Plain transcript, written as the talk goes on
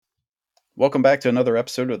Welcome back to another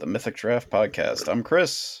episode of the Mythic Draft Podcast. I'm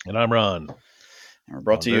Chris, And I'm Ron. and we're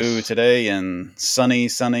brought On to you this, today in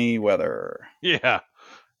sunny weather. yeah,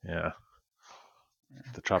 yeah.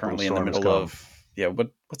 The tropical Currently in the storm has middle come.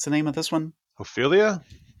 of what's the name of this one? Ophelia,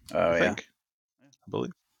 Oh I yeah, think, I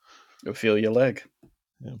believe. Ophelia Leg.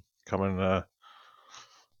 Yeah, coming.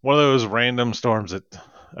 One of those random storms that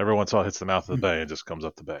every once in a while hits the mouth of the bay and just comes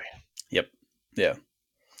up the bay. Yep, yeah.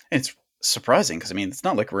 It's surprising because it's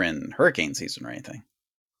not like we're in hurricane season or anything.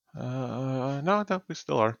 No, we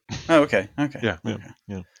still are. Oh, okay. Yeah. All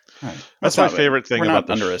right. That's my favorite thing We're about not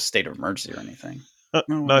the. under a state of emergency or anything.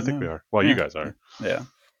 No, I think we are. Well, you Yeah, guys are. yeah.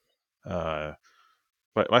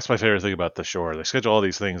 But that's my favorite thing about the shore. They schedule all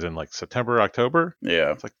these things in like September, October.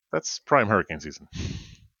 Yeah. It's like that's prime hurricane season.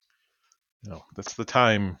 That's the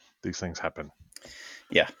time these things happen.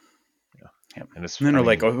 Yeah. And it's. And then they're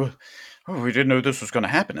like, oh, we didn't know this was going to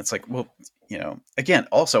happen. It's like, well, again,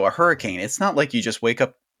 also a hurricane. It's not like you just wake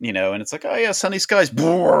up, and it's like, oh yeah, sunny skies,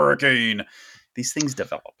 hurricane. These things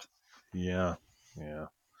develop. Yeah.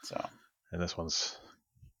 So. And this one's.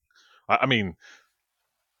 I mean,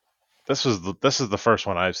 this is the first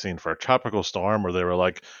one I've seen for a tropical storm where they were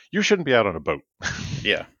like, you shouldn't be out on a boat.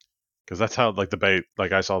 Yeah. Because that's how like the bay,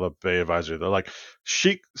 like I saw the Bay Advisory. They're like,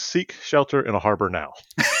 seek shelter in a harbor now.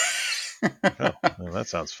 Oh, well, that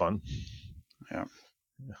sounds fun. Yeah.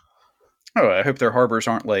 Oh, I hope their harbors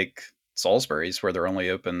aren't like Salisbury's, where they're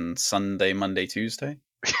only open Sunday, Monday, Tuesday,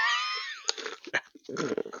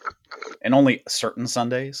 and only certain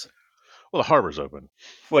Sundays. Well, the harbor's open.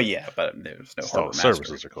 Well, yeah, but there's no harbor master.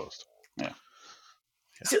 Services are closed. Yeah.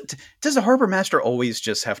 So, does the harbor master always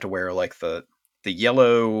just have to wear like the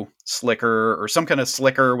yellow slicker or some kind of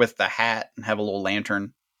slicker with the hat and have a little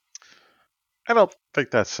lantern? I don't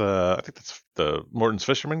think that's. I think that's the Morton's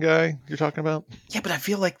Fisherman guy you're talking about. Yeah, but I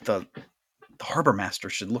feel like the harbor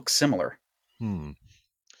master should look similar. Or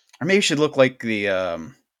maybe it should look like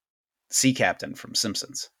the sea captain from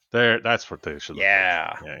Simpsons. That's what they should look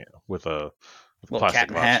like. Yeah. With a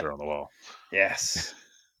plastic lobster on the wall. Yes.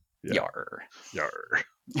 Yeah. Yar.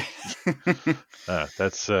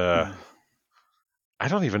 That's. I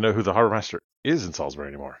don't even know who the harbor master is in Salisbury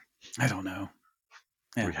anymore. I don't know.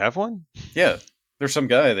 Yeah. Do we have one? Yeah. There's some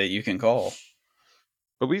guy that you can call.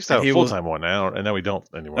 But we used to have a full-time one now, and now we don't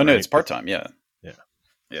anymore. Oh, no, it's part-time, yeah. Yeah.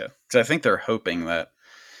 Yeah. Because I think they're hoping that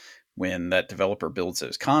when that developer builds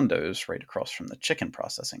those condos right across from the chicken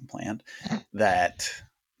processing plant, that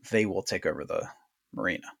they will take over the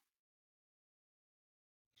marina.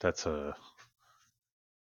 That's a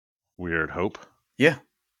weird hope. Yeah.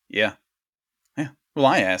 Well,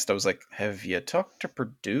 I asked, I was like, have you talked to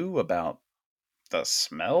Purdue about the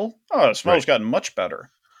smell? Oh, the smell's gotten much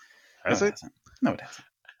better. Has it? No, it hasn't.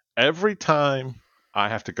 Every time I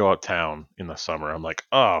have to go uptown in the summer, I'm like,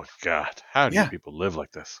 oh, God, how do people live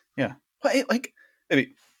like this? Yeah.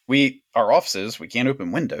 Well, our offices, we can't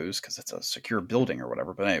open windows because it's a secure building or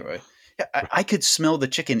whatever. But anyway, yeah, I could smell the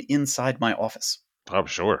chicken inside my office. I'm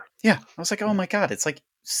sure. Yeah. I was like, oh my God, it's like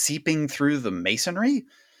seeping through the masonry.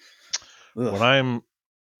 Ugh. When I'm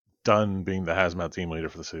done being the hazmat team leader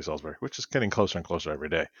for the city of Salisbury, which is getting closer and closer every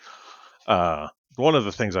day, one of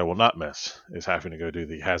the things I will not miss is having to go do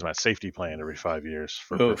the hazmat safety plan every 5 years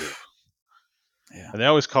for Purdue. Yeah. And they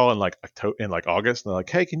always call in like August, and they're like,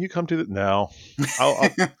 "Hey, can you come to the?" No, I'll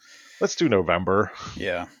let's do November.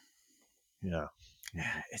 Yeah.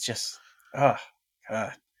 It's just, oh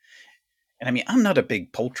God. And I'm not a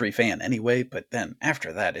big poultry fan anyway, but then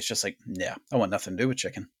after that, it's just like, yeah, I want nothing to do with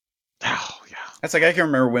chicken. Oh yeah. That's like, I can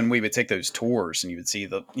remember when we would take those tours and you would see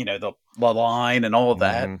the line and all of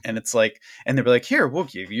that. Mm-hmm. And it's like, and they'd be like, here, we'll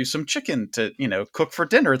give you some chicken to, cook for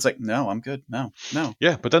dinner. It's like, no, I'm good. No.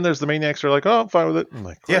 Yeah. But then there's the maniacs who are like, oh, I'm fine with it. I'm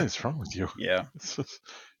like, what is wrong with you? Yeah.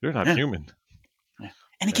 You're not human. Yeah.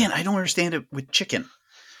 And again, I don't understand it with chicken.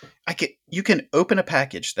 You can open a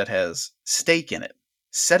package that has steak in it,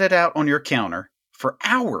 set it out on your counter for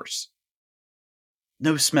hours.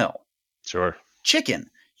 No smell. Sure. Chicken.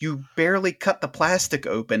 You barely cut the plastic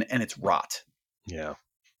open and it's rot. Yeah.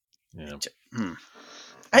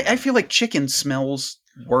 I feel like chicken smells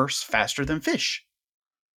worse faster than fish.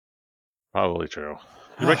 Probably true.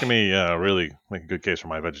 You're making me really make a good case for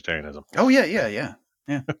my vegetarianism. Oh, yeah.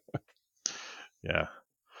 Yeah.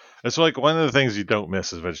 It's like one of the things you don't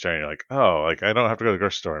miss as a vegetarian. You're like, oh, like I don't have to go to the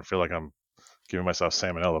grocery store and feel like I'm giving myself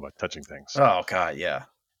salmonella by touching things. Oh, God, yeah.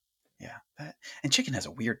 Yeah. And chicken has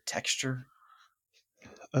a weird texture.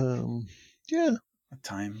 Yeah. At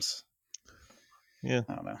times. Yeah.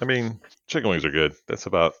 I don't know. I mean, chicken wings are good. That's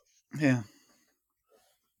about. Yeah.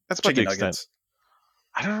 That's about chicken the extent. Nuggets.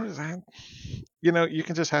 I don't know. You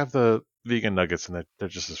can just have the vegan nuggets and they're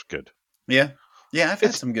just as good. Yeah. Yeah, I've had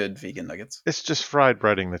It's some good vegan nuggets. it's just fried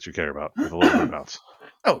breading that you care about with a little bit of bounce.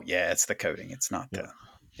 Oh yeah, it's the coating. It's not Yeah, the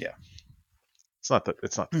yeah. it's not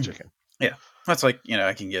the chicken. Yeah. That's like,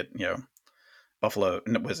 I can get, buffalo,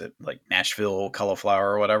 was it like Nashville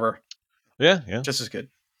cauliflower or whatever? Yeah, yeah, Just as good.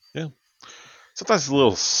 yeah. Sometimes it's a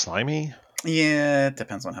little slimy. Yeah, it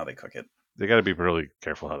depends on how they cook it. They got to be really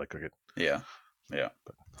careful how they cook it. Yeah. Yeah.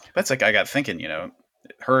 That's like I got thinking,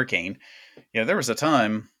 hurricane. There was a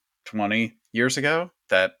time 20 years ago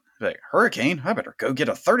that like hurricane, I better go get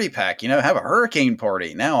a 30 pack, have a hurricane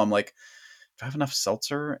party. Now I'm like, do I have enough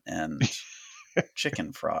seltzer and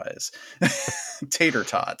chicken fries, tater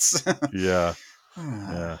tots? Yeah,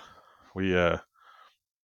 yeah. We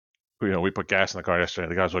we put gas in the car yesterday.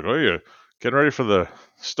 And the guy's like, "Oh, you getting ready for the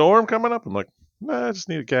storm coming up?" I'm like, "Nah, I just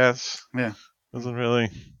need gas. Yeah. Doesn't really,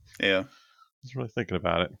 Yeah. just really thinking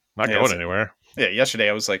about it. Not Yeah. going anywhere." Yeah. Yesterday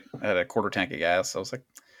I was like, I had a quarter tank of gas. I was like,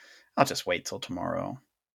 I'll just wait till tomorrow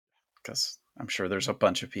because I'm sure there's a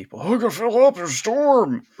bunch of people. Oh, gonna fill up. There's a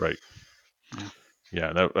storm. Right. Yeah.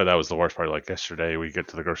 Yeah, that was the worst part. Like yesterday, we get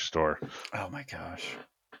to the grocery store, Oh my gosh.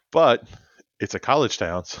 but it's a college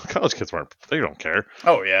town, so college kids they don't care.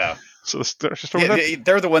 Oh yeah. So the grocery store was Yeah, empty.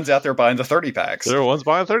 they're the ones out there buying the 30 packs. There were ones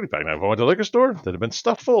buying 30 pack. Now, if I went to the liquor store, they'd have been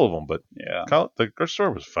stuffed full of them. But Yeah. the grocery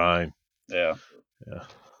store was fine. Yeah. Yeah.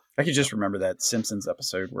 I could just remember that Simpsons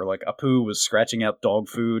episode where like Apu was scratching out dog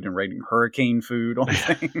food and writing hurricane food on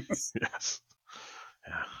things. Yes.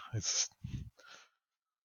 Yeah. It's.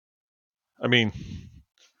 I mean,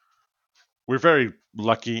 we're very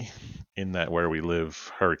lucky in that where we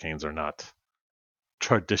live, hurricanes are not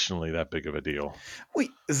traditionally that big of a deal.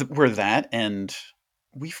 We're that, and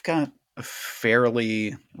we've got a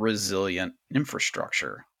fairly resilient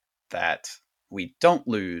infrastructure that we don't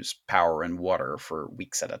lose power and water for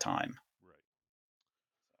weeks at a time.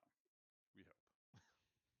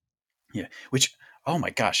 Yeah. Which, oh my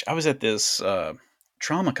gosh, I was at this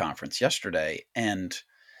trauma conference yesterday, and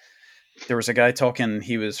there was a guy talking.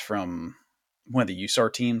 He was from one of the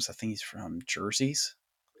USAR teams. I think he's from Jersey's,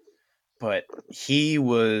 but he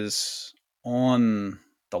was on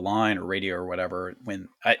the line or radio or whatever when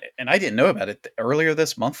I didn't know about it earlier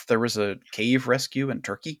this month. There was a cave rescue in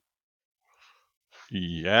Turkey.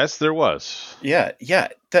 Yes, there was. Yeah, yeah.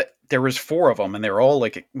 That there was four of them, and they were all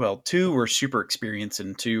like, well, two were super experienced,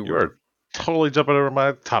 and two You were. are totally jumping over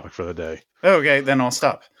my topic for the day. Okay, then I'll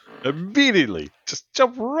stop. Immediately, just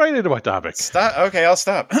jump right into my topic. Stop. Okay, I'll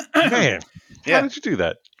stop. Man, Yeah. how did you do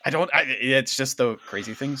that? It's just the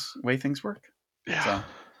crazy way things work. Yeah. So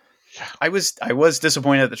Yeah. I was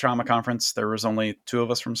disappointed at the trauma conference. There was only two of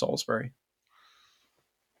us from Salisbury.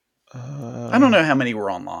 I don't know how many were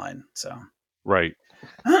online. So Right.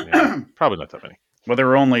 Yeah, probably not that many. Well, there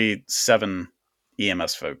were only 7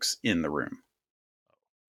 EMS folks in the room.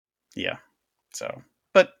 Yeah. So,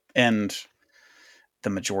 and the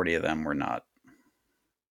majority of them were not.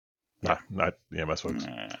 Not the MS folks.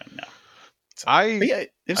 No. So, But yeah,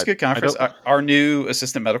 it was a good conference. Our new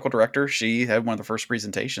assistant medical director, she had one of the first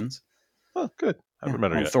presentations. Oh, good. I haven't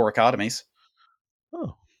met her on yet. thoracotomies.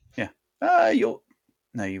 Oh. Yeah. You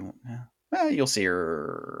won't. You'll see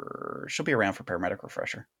her. She'll be around for paramedic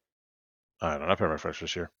refresher. I don't know. I've had my refresh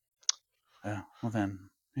this year. Well then,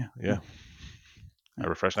 yeah. Yeah. I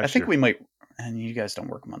refresh next I think year. we might. And you guys don't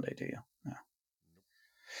work Monday, do you? No.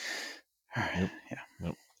 All right. Nope. Yeah.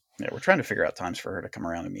 Nope. Yeah, we're trying to figure out times for her to come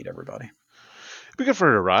around and meet everybody. It'd be good for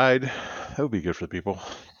her to ride. That would be good for the people.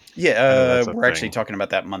 Yeah, we're actually talking about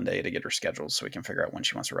that Monday to get her scheduled so we can figure out when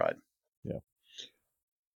she wants to ride. Yeah.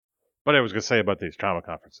 But I was going to say about these trauma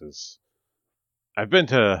conferences. I've been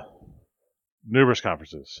to numerous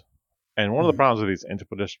conferences. And one of the problems with these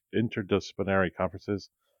interdisciplinary conferences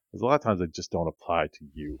is a lot of times they just don't apply to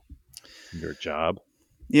you, your job.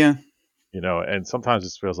 Yeah. And sometimes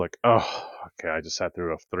it feels like, oh, okay, I just sat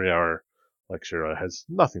through a 3-hour lecture that has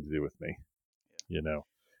nothing to do with me,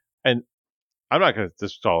 And I'm not going to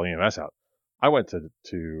just all EMS out. I went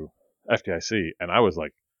to FDIC and I was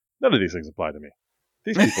like, none of these things apply to me.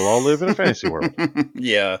 These people all live in a fantasy world.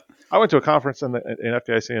 Yeah. I went to a conference in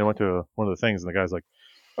FDIC and I went to one of the things, and the guy's like,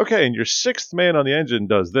 okay, and your 6th man on the engine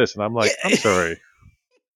does this. And I'm like, I'm sorry.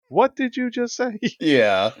 What did you just say?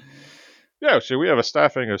 Yeah. Yeah, so we have a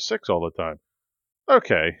staffing of 6 all the time.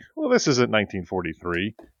 Okay, well, this isn't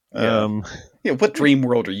 1943. Yeah. What dream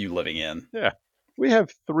world are you living in? Yeah, we have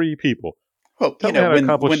 3 people. Well,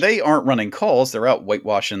 when they aren't running calls, they're out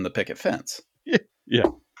whitewashing the picket fence. Yeah.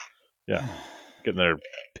 Getting their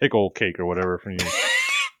pickle cake or whatever from you.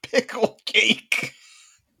 Pickle cake.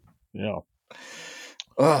 Yeah.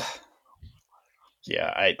 Ugh.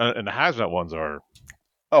 Yeah, and the hazmat ones are.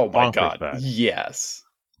 Oh my god! Bad. Yes.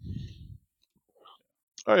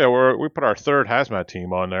 Oh yeah, we put our third hazmat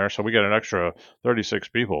team on there, so we get an extra 36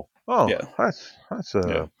 people. Oh, Yeah. that's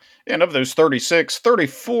Yeah. And of those 36,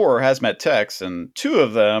 34 are hazmat techs, and 2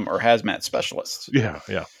 of them are hazmat specialists. yeah.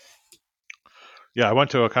 I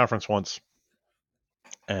went to a conference once,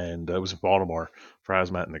 and it was in Baltimore for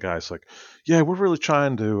hazmat, and the guy's like, "Yeah, we're really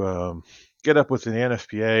trying to get up with the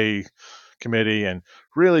NFPA committee and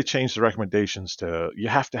really change the recommendations to you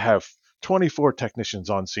have to have 24 technicians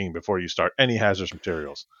on scene before you start any hazardous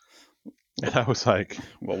materials." And I was like,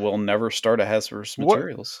 Well, we'll never start a hazardous "What?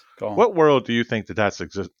 materials call. What world do you think that that's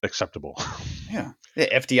acceptable?" Yeah.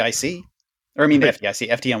 FDIC. Or I mean, Right? FDIC,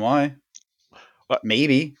 FDMY.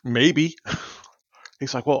 Maybe. Maybe.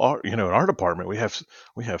 He's like, well, in our department we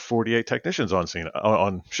have 48 technicians on scene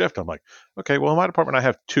on shift. I'm like, okay, well in my department I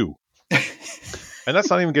have 2, and that's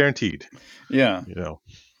not even guaranteed. Yeah. You know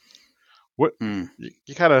what? Hmm.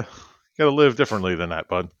 You gotta live differently than that,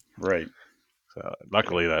 bud. Right. So Yeah.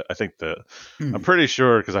 luckily, that I think I'm Hmm. pretty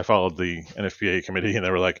sure because I followed the NFPA committee and they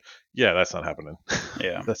were like, yeah, that's not happening.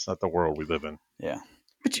 Yeah. That's not the world we live in. Yeah.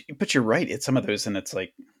 But you're right. It's some of those, and it's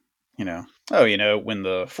like, when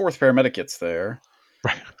the fourth paramedic gets there,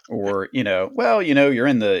 Right. or, you're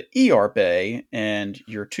in the ER bay and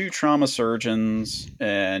your 2 trauma surgeons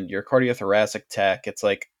and your cardiothoracic tech. It's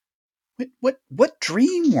like, what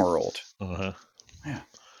dream world? Uh-huh. Yeah.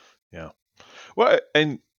 Yeah. Well,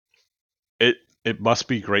 and it it must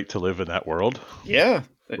be great to live in that world, Yeah.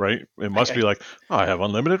 right? It must be like, oh, I have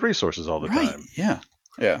unlimited resources all the Right. time, Yeah.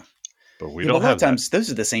 Yeah. but we Yeah. But don't a lot of have that. times those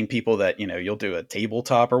are the same people that, you'll do a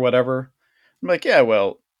tabletop or whatever. I'm like, yeah,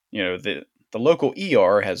 well, the local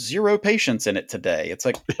ER has 0 patients in it today. It's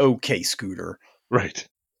like, okay, Scooter. Right.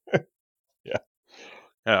 Yeah.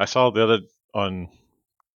 Yeah. I saw on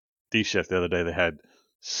D shift the other day they had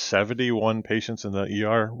 71 patients in the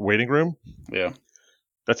ER waiting room. Yeah.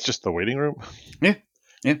 That's just the waiting room. Yeah.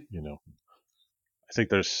 Yeah. You know, I think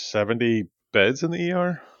there's 70 beds in the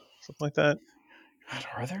ER, something like that. God,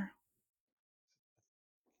 are there?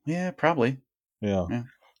 Yeah, probably. Yeah. Yeah.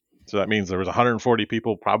 So that means there was 140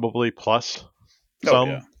 people probably plus Oh,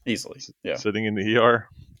 yeah. some Easily. Yeah. sitting in the ER,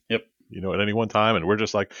 Yep. at any one time, and we're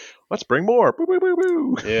just like, let's bring more. Boo, boo, boo,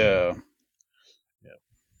 boo. Yeah.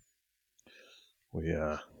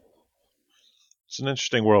 Yeah. It's an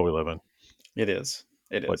interesting world we live in, It is.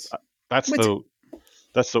 It but is. that's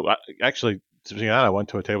But actually, speaking of that, I went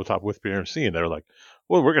to a tabletop with BMC, and they were like,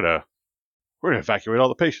 well, we're gonna evacuate all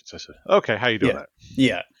the patients. I said, okay, how you doing yeah. that?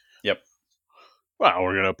 Yeah. Yep. Well,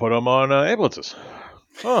 we're gonna put them on ambulances.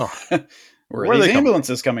 Oh, Where are where are these they coming from?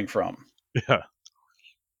 ambulances coming from? Yeah.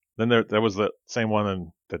 Then there was the same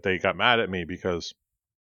one that they got mad at me because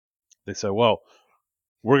they said, well,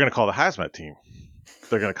 we're gonna call the hazmat team.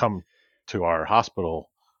 They're gonna come to our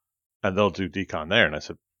hospital and they'll do decon there. And I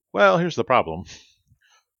said, well, here's the problem.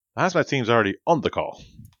 The hazmat team's already on the call.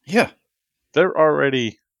 Yeah. They're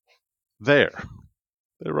already there.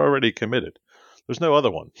 They're already committed. There's no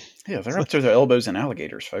other one. Yeah. They're up to their elbows in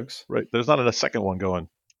alligators, folks. Right? There's not a second one going,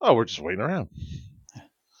 oh, we're just waiting around.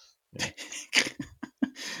 Yeah.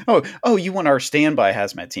 Oh, you want our standby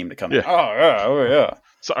hazmat team to come in? Yeah. Oh, yeah. Oh, yeah.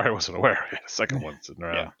 Sorry, I wasn't aware. We had a second one sitting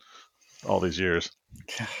around Yeah. all these years.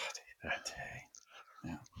 God.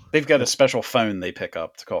 Yeah. They've got a special phone they pick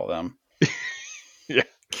up to call them. Yeah.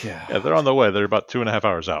 God. Yeah, they're on the way. They're about 2.5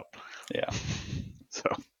 hours out. Yeah. So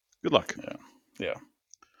good luck. Yeah. Yeah.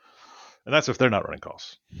 And that's if they're not running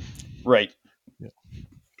calls. Right. Yeah.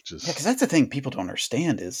 Which is because that's the thing people don't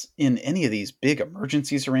understand is in any of these big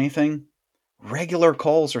emergencies or anything, regular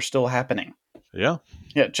calls are still happening. yeah.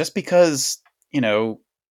 Yeah, just because,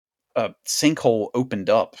 a sinkhole opened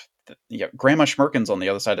up, Grandma Schmerkin's on the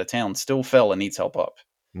other side of town still fell and needs help up.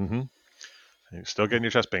 Mm-hmm. You're still getting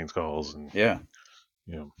your chest pains calls, and Yeah.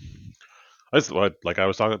 you know, that's what like I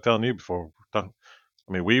was telling you before. I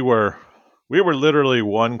mean, we were literally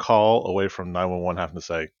one call away from 911 having to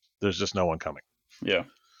say, "There's just no one coming." Yeah.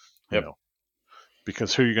 You Yep. know,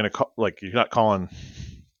 because who are you going to call? Like, you're not calling.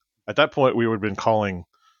 At that point, we would have been calling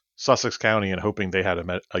Sussex County and hoping they had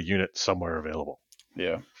a unit somewhere available.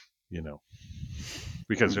 Yeah. You know,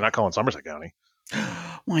 because you're not calling Somerset County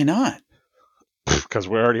Why not? because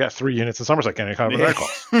we already got 3 units in Somerset County covering their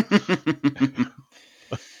calls.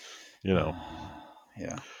 You know,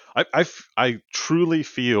 Yeah. I truly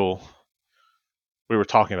feel we were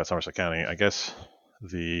talking about Somerset County. I guess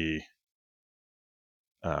the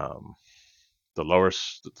um, the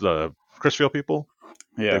Chrisfield people,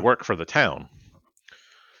 they Yeah. work for the town,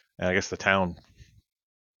 and I guess the town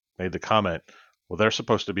made the comment, well, they're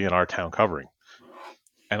supposed to be in our town covering,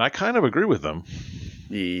 and I kind of agree with them,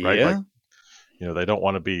 right? Like, Yeah. they don't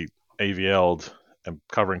want to be AVL'd and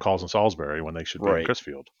covering calls in Salisbury when they should be in Right.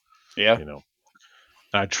 Crisfield. Yeah. You know,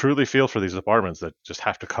 and I truly feel for these departments that just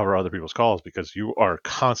have to cover other people's calls because you are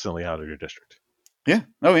constantly out of your district. Yeah.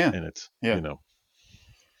 Oh yeah. And it's, Yeah. and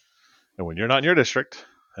when you're not in your district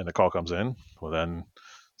and the call comes in, well, then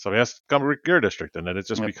somebody has to come to your district, and then it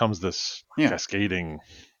just Yep. becomes this Yeah. cascading.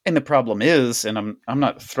 And the problem is, and I'm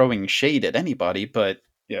not throwing shade at anybody, but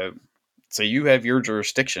so you have your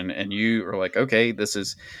jurisdiction, and you are like, okay,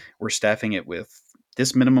 we're staffing it with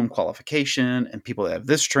this minimum qualification, and people that have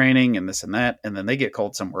this training and this and that, and then they get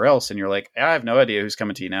called somewhere else, and you're like, I have no idea who's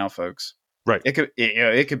coming to you now, folks. Right. It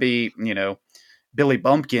could be Billy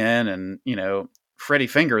Bumpkin and Freddie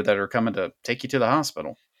Finger that are coming to take you to the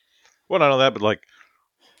hospital. Well, not only that, but like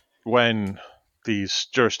when these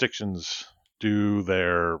jurisdictions do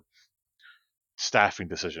their staffing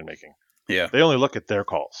decision making, Yeah. they only look at their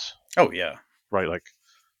calls. Oh yeah. Right. Like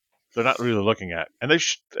they're not really looking at, and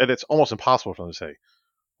and it's almost impossible for them to say,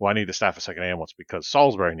 well, I need to staff a second ambulance because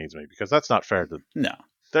Salisbury needs me, because that's not fair to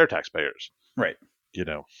their taxpayers. Right.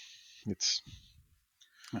 It's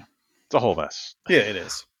a whole mess. Yeah, it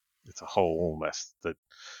is. It's a whole mess that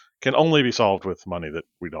can only be solved with money that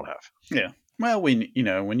we don't have. Yeah. Well, when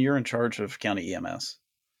you're in charge of county EMS,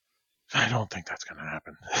 I don't think that's going to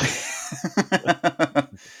happen.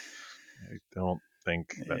 I don't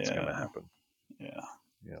think that's going to happen. Yeah.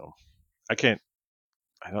 I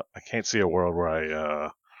can't see a world where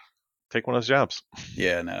I take one of those jobs.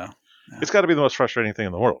 Yeah, no. It's got to be the most frustrating thing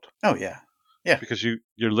in the world. Oh yeah. Yeah. Because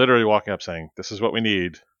you're literally walking up saying, this is what we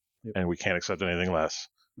need, and we can't accept anything less.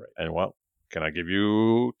 Right. And well, can I give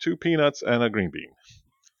you 2 peanuts and a green bean?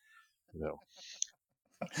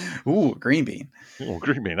 Ooh, green bean. Well,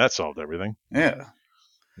 green bean, that solved everything. Yeah.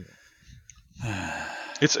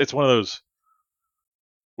 It's one of those,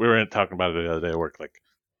 we were talking about it the other day at work, like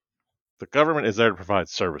the government is there to provide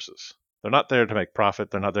services. They're not there to make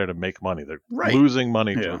profit. They're not there to make money. They're losing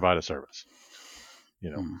money to provide a service.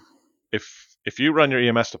 If you run your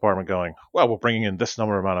EMS department going, well, we're bringing in this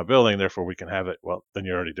number amount of billing, therefore we can have it, well, then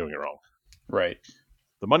you're already doing it wrong. Right.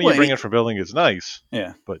 The money you bring in for billing is nice.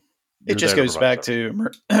 Yeah. But it just goes back to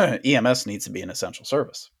EMS needs to be an essential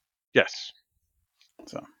service. Yes.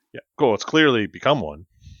 So. Yeah. Cool. It's clearly become one.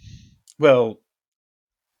 Well,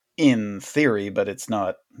 in theory, but it's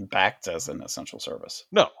not backed as an essential service.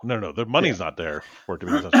 No. The money's not there for it to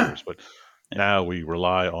be an essential service, but now we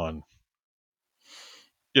rely on,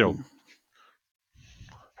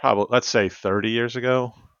 probably, let's say 30 years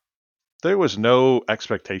ago, there was no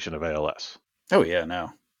expectation of ALS. Oh, yeah, no.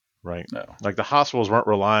 Right? No. Like the hospitals weren't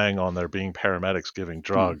relying on there being paramedics giving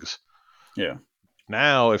drugs. Yeah.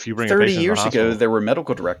 Now, if you bring 30 a patient years to the hospital, ago, there were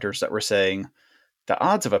medical directors that were saying the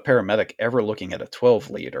odds of a paramedic ever looking at a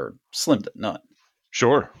 12 lead are slim to none.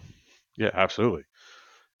 Sure. Yeah, absolutely.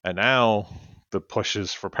 And now the push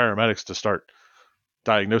is for paramedics to start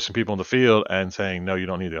diagnosing people in the field and saying, no, you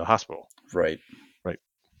don't need to go to the hospital. Right.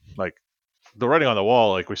 Like the writing on the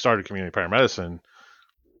wall, like we started community paramedicine,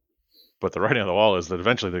 but the writing on the wall is that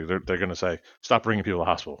eventually they're going to say, stop bringing people to the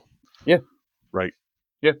hospital. Yeah. Right.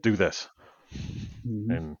 Yeah. Do this.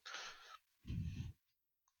 Mm-hmm. And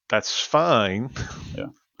that's fine. Yeah.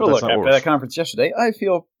 But look, after that conference yesterday, I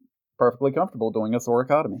feel perfectly comfortable doing a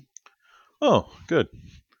thoracotomy. Oh, good.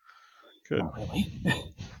 Not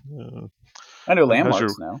really. I know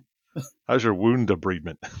landmarks now. How's your wound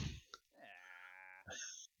debridement?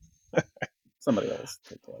 Somebody else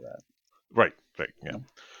take care of that. Right. Yeah.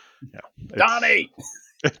 Donnie!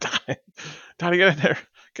 Donnie, get in there.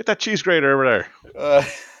 Get that cheese grater over there.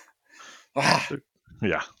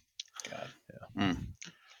 Yeah. God. Yeah.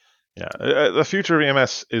 Yeah. The future of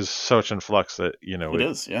EMS is such in flux that, it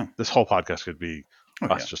is, yeah. This whole podcast could be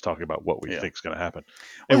us just talking about what we think is going to happen.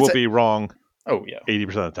 Well, it will be wrong. Oh, yeah. 80%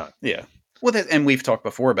 of the time. Yeah. Well, and we've talked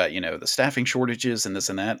before about, the staffing shortages and this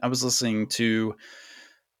and that. I was listening to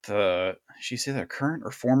she's either current or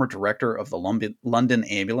former director of the London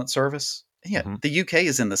Ambulance Service. Yeah, the UK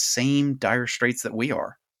is in the same dire straits that we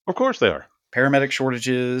are. Of course they are. Paramedic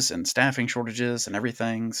shortages and staffing shortages and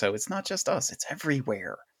everything. So it's not just us; it's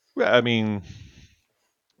everywhere. Yeah, I mean,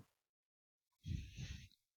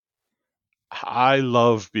 I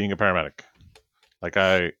love being a paramedic. Like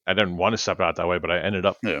I didn't want to step out that way, but I ended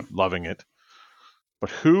up loving it. But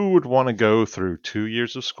who would want to go through 2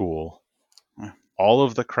 years of school, all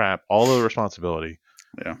of the crap, all of the responsibility,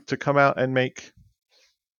 to come out and make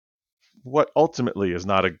what ultimately is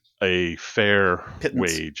not a fair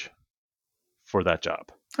wage for that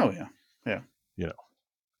job? Oh, yeah. Yeah.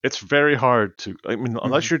 It's very hard to,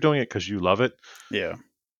 unless you're doing it because you love it. Yeah.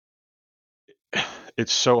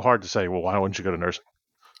 It's so hard to say, well, why wouldn't you go to nursing?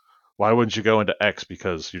 Why wouldn't you go into X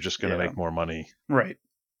because you're just going to Yeah. make more money Right.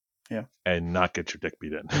 Yeah. and not get your dick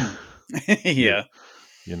beat in? Yeah.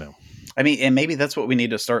 You know. I mean, and maybe that's what we need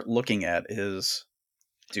to start looking at is,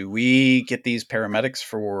 do we get these paramedics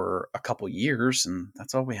for a couple years and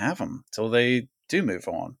that's all we have them till they do move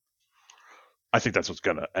on? I think that's what's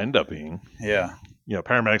going to end up being. Yeah.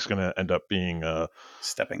 Paramedics going to end up being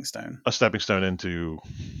Stepping stone. a stepping stone into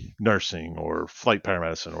nursing or flight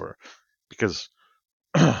paramedicine, or because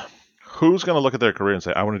who's going to look at their career and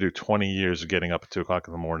say, I want to do 20 years of getting up at 2:00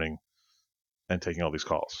 in the morning and taking all these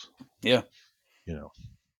calls? Yeah.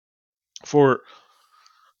 For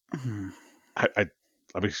Hmm. I'd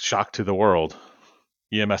be shocked to the world.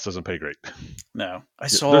 EMS doesn't pay great. No. I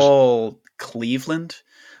There's saw Cleveland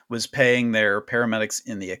was paying their paramedics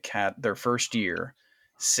in their first year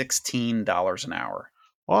 $16 an hour.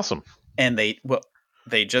 awesome. And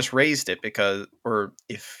they just raised it because, or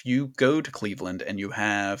if you go to Cleveland and you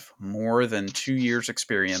have more than 2 years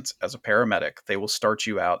experience as a paramedic, they will start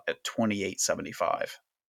you out at $28.75.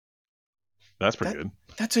 That's pretty That good.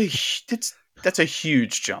 that's a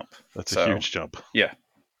huge jump. That's a So, huge jump yeah.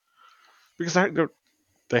 because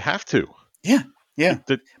they have to. Yeah. Yeah.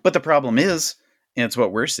 The- But the problem is, and it's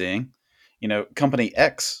what we're seeing, company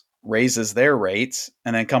X raises their rates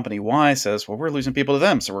and then company Y says, well, we're losing people to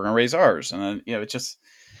them, so we're going to raise ours. And then,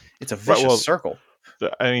 it's a right. vicious Well, circle.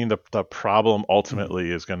 the problem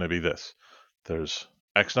ultimately is going to be this: there's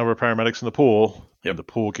X number of paramedics in the pool, Yep. and the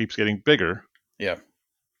pool keeps getting bigger. Yeah.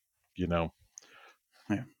 Yeah.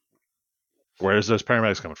 Where is those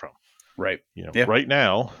paramedics coming from? Right. Yeah. Right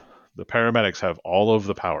now, the paramedics have all of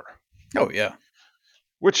the power. Oh, yeah.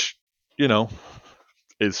 Which,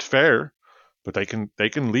 is fair, but they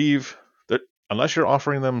can leave that unless you're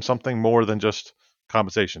offering them something more than just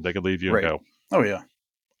compensation. They could leave you right. and go, Oh, yeah.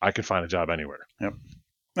 I could find a job anywhere. Yep.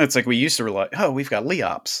 It's like we used to rely, we've got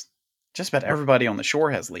LEOPS. Just about everybody on the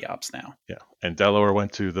shore has LEOPS now. Yeah. And Delaware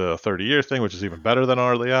went to the 30-year thing, which is even better than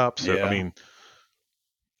our LEOPS. So, Yeah. I mean,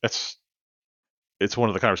 it's one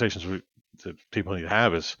of the conversations that people need to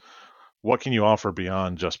have is what can you offer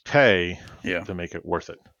beyond just pay to make it worth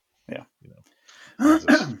it? Yeah.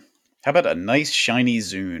 How about a nice shiny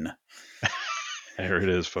Zune? There it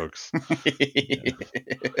is, folks.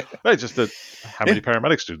 Right, just how many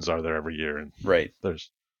paramedic students are there every year? And right.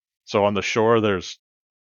 So on the shore, there's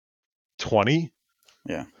 20.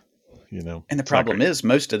 Yeah. And the problem is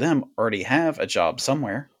most of them already have a job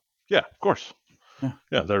somewhere. Yeah, of course.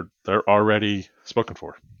 Yeah, they're already spoken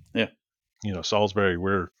for. Yeah. Salisbury,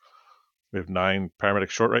 we have 9 paramedics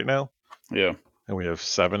short right now. Yeah. And we have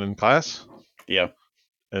 7 in class. Yeah.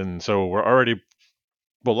 And so we're already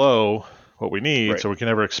below what we need, so we can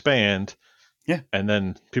never expand. Yeah. And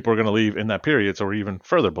then people are going to leave in that period, so we're even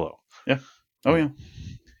further below. Yeah. Oh, yeah.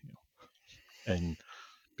 And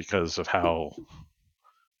because of how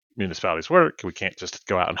municipalities work, we can't just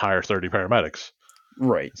go out and hire 30 paramedics.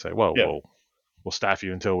 Right. And say, well, we'll staff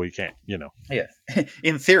you until we can't, Yeah.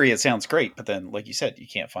 In theory, it sounds great, but then, like you said, you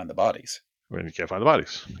can't find the bodies. When you can't find the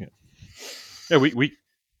bodies. Yeah,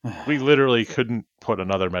 we literally couldn't put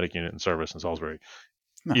another medic unit in service in Salisbury,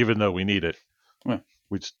 even though we need it. Yeah.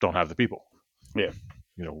 We just don't have the people. Yeah.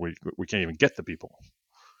 We can't even get the people.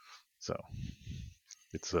 So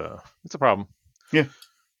it's a problem. Yeah.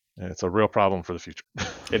 And it's a real problem for the future.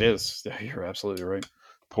 It is. You're absolutely right.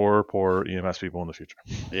 Poor EMS people in the future.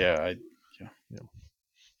 Yeah.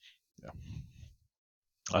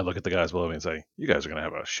 I look at the guys below me and say, you guys are going to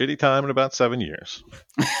have a shitty time in about 7 years.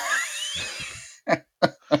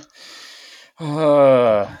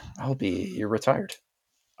 I'll be retired.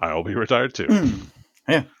 I'll be retired too.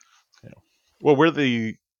 Yeah. Well, we're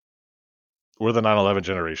the 9/11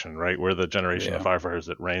 generation, right? We're the generation of firefighters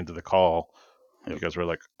that ran to the call because we're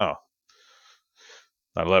like, oh,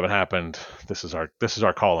 9/11 happened. This is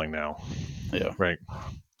our calling now. Yeah. Right.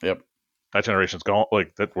 Yep. That generation's gone.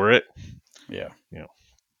 Like that, we're it. Yeah.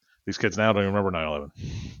 These kids now don't even remember 9/11.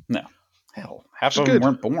 No. Hell, half of them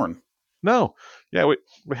weren't born. No. Yeah, we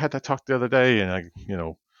had that talk the other day, and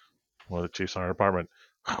one of the chiefs in our department,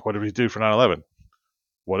 what did we do for 9/11?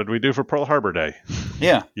 What did we do for Pearl Harbor Day?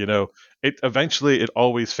 Yeah. It eventually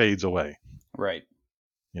always fades away. Right.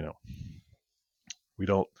 We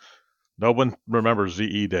don't. No one remembers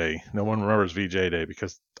VE Day. No one remembers VJ Day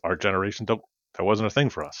because our generation that wasn't a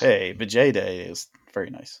thing for us. Hey, VJ Day is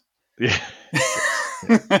very nice. Yeah.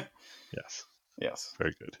 Yes. Yes.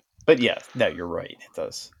 Very good. But yeah, no, you're right. It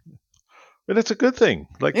does. But it's a good thing.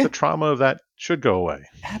 Like the trauma of that should go away.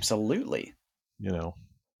 Absolutely.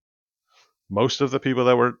 Most of the people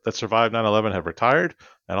that survived 9/11 have retired,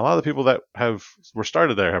 and a lot of the people that were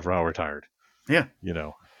started there have now retired. Yeah.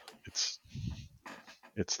 It's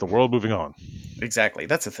It's the world moving on. Exactly.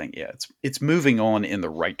 That's the thing. Yeah, it's moving on in the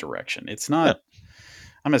right direction. It's Yeah. not.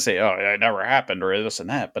 I'm gonna say, oh, it never happened or this and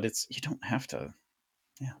that, but it's you don't have to.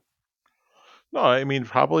 Yeah. No, I mean,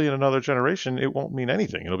 probably in another generation, it won't mean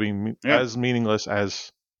anything. It'll be Yeah. as meaningless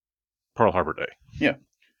as Pearl Harbor Day. Yeah.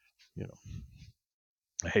 You know,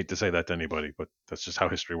 I hate to say that to anybody, but that's just how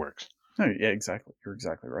history works. No, yeah. Exactly. You're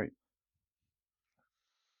exactly right.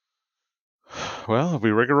 Well, have we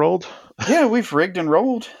rigorolled? Yeah, we've rigged and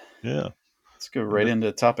rolled. Yeah. Let's go right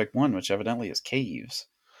into topic one, which evidently is caves.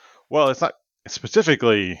 Well, it's not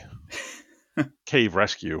specifically cave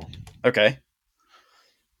rescue Okay.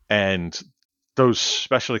 and those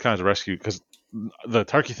specialty kinds of rescue, because the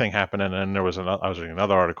turkey thing happened, and then there was I was reading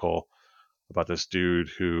another article about this dude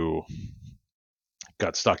who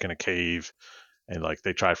got stuck in a cave, and like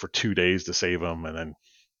they tried for 2 days to save him, and then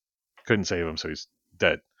couldn't save him, so he's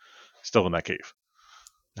dead, still in that cave.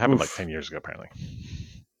 It happened like Oof. 10 years ago, apparently.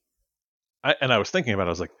 And I was thinking about it, I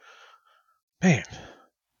was like, man,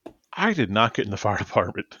 I did not get in the fire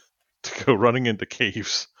department to go running into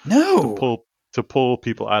caves to No. pull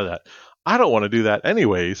people out of that. I don't want to do that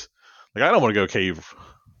anyways. Like, I don't want to go cave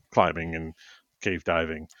climbing and cave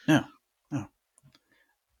diving. No. No.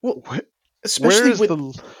 Well, Where especially is with.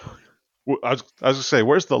 the? I was gonna say,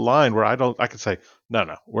 where's the line where I can say,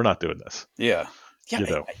 no, we're not doing this. Yeah. Yeah. You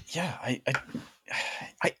know, Yeah.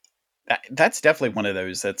 That's definitely one of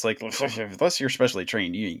those that's like, unless you're specially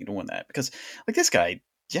trained, you ain't doing that. Because, like, this guy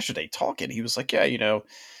yesterday talking, he was like, yeah,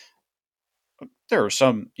 there are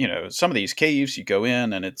some of these caves you go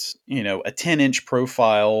in and it's, a 10-inch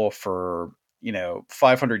profile for,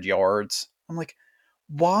 500 yards. I'm like,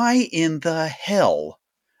 why in the hell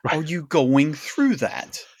are right? you going through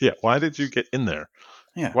that? Yeah. Why did you get in there?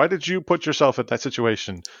 Yeah. Why did you put yourself in that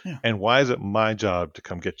situation? Yeah. And why is it my job to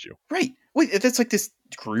come get you? Right. Wait, that's like this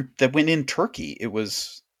group that went in Turkey.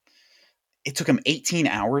 It took them 18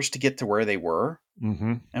 hours to get to where they were. Mm-hmm.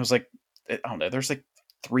 And it was like, I don't know, there's like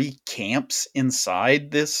 3 camps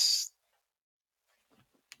inside this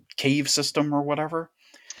cave system or whatever.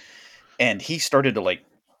 And he started to like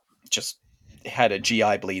just had a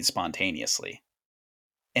GI bleed spontaneously.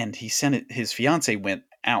 And he sent it, his fiance went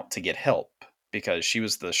out to get help because she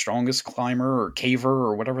was the strongest climber or caver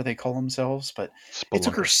or whatever they call themselves. But it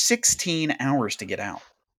took her Spelunker. 16 hours to get out.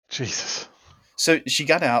 Jesus. So she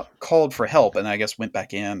got out, called for help, and I guess went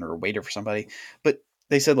back in or waited for somebody. But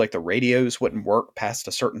they said like the radios wouldn't work past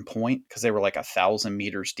a certain point because they were like 1,000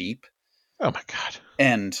 meters deep. Oh my God.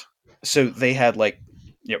 And so they had like,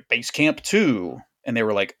 base camp 2, and they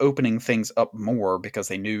were like opening things up more because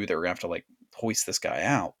they knew they were going to have to like hoist this guy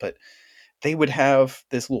out. But they would have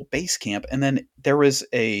this little base camp, and then there was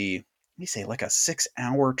let me say, like a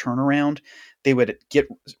 6-hour turnaround. They would get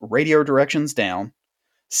radio directions down,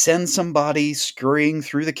 send somebody scurrying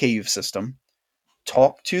through the cave system,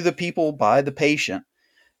 talk to the people by the patient,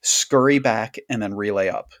 scurry back, and then relay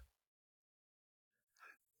up.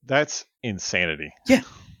 That's insanity. Yeah.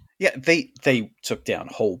 Yeah, they took down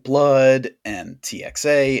whole blood and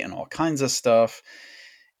TXA and all kinds of stuff.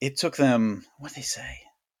 It took them, what they say?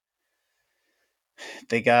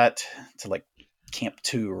 They got to like camp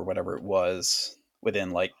 2 or whatever it was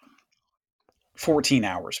within like 14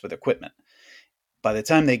 hours with equipment. By the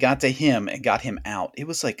time they got to him and got him out, it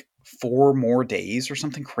was like 4 more days or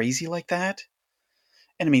something crazy like that.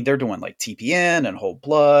 And I mean, they're doing like TPN and whole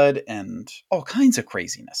blood and all kinds of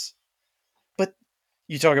craziness. But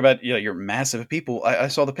you talk about your massive people. I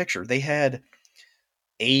saw the picture. They had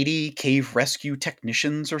 80 cave rescue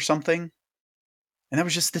technicians or something, and that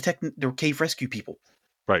was just the cave rescue people.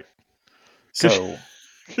 Right. Could you, So,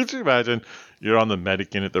 could you imagine you're on the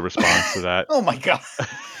medic unit that responds to that? oh my god,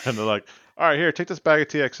 And they're like, all right, here, take this bag of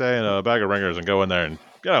TXA and a bag of ringers and go in there and,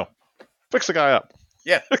 fix the guy up.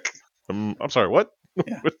 yeah, I'm sorry, what?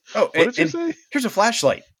 yeah. what Oh, did you and say? here's a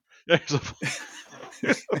flashlight. Yeah,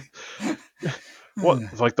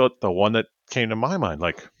 what? Like the one that came to my mind,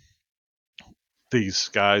 like these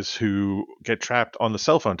guys who get trapped on the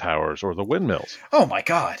cell phone towers or the windmills. Oh my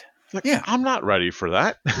god, Like, yeah, I'm not ready for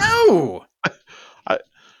that. no, I,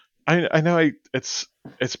 I know it's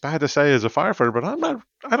bad to say as a firefighter, but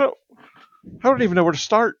I don't even know where to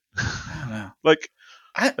start. I don't know. like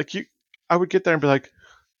I like you I would get there and be like,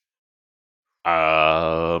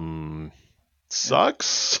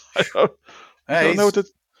 sucks. I don't know what to.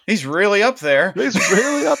 he's really up there. He's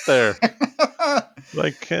really up there.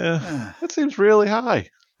 Like, that seems really high.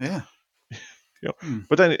 Yeah.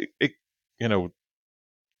 But then it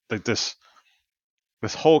like this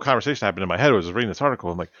whole conversation happened in my head. I was reading this article.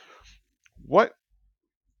 I'm like,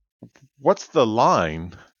 what's the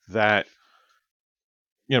line that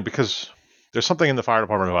because there's something in the fire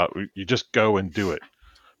department about you just go and do it,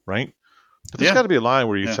 right? But there's Yeah. got to be a line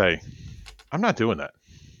where you Yeah. say, I'm not doing that.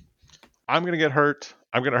 I'm going to get hurt.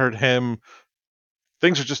 I'm going to hurt him.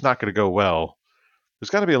 Things are just not going to go well. There's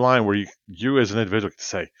got to be a line where you as an individual can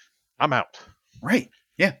say, I'm out. Right.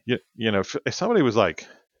 Yeah. You know, if somebody was like,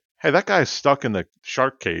 hey, that guy's stuck in the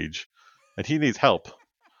shark cage and he needs help,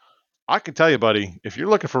 I can tell you, buddy, if you're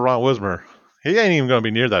looking for Ron Wismer, he ain't even going to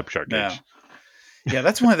be near that shark No. cage. Yeah,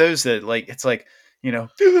 that's one of those that, like, it's like,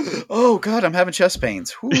 oh God, I'm having chest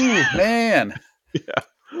pains. Ooh, man.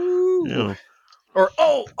 Yeah. Ooh. You know, Or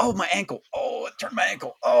my ankle. Oh, it turned my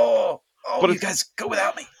ankle. Oh, but you guys go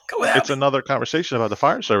without me. Go without it's me. another conversation about the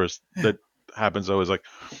fire service Yeah. that happens though. Is like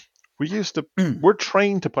we're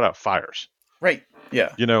trained to put out fires. Right.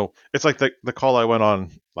 Yeah. You know, it's like the call I went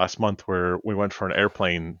on last month where we went for an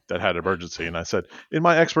airplane that had emergency, and I said, in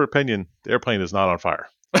my expert opinion, the airplane is not on fire.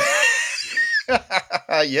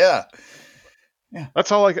 Yeah. Yeah.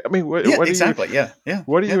 That's all. I mean, what exactly. are you? Yeah.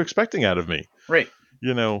 What are you expecting out of me? Right.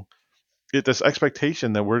 You know, this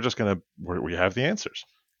expectation that we're just we have the answers.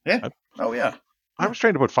 Yeah. I was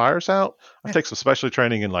trained to put fires out. I take some specialty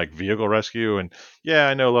training in like vehicle rescue, and yeah,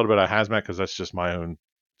 I know a little bit of hazmat because that's just my own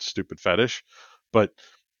stupid fetish. But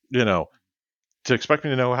you know, to expect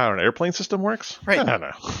me to know how an airplane system works, Right.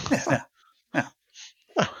 No. No.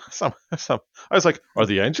 Some. I was like, are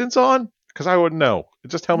the engines on? Because I wouldn't know.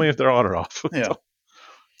 Just tell me if they're on or off. Yeah.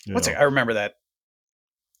 You know. I remember that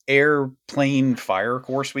airplane fire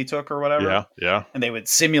course we took or whatever. Yeah. And they would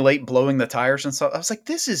simulate blowing the tires and stuff. I was like,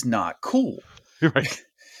 this is not cool. You're right.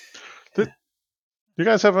 Do you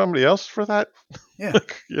guys have somebody else for that? Yeah.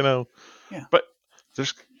 You know. Yeah. But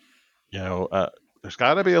there's, there's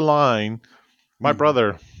got to be a line. My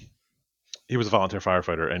brother, he was a volunteer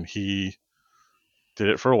firefighter, and he did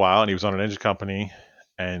it for a while, and he was on an engine company,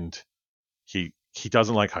 and he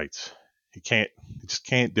doesn't like heights. He just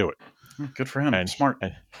can't do it. Good for him. And Smart.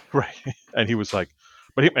 Right. And he was like,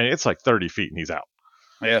 and it's like 30 feet and he's out.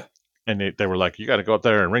 Yeah. And they were like, you got to go up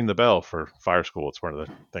there and ring the bell for fire school. It's one of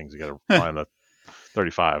the things you got to climb the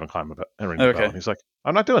 35 and climb and ring the bell. And he's like,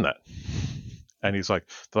 I'm not doing that. And he's like,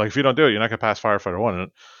 they're like, if you don't do it, you're not going to pass firefighter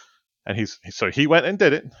 1. And so he went and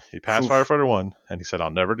did it. He passed firefighter 1, and he said,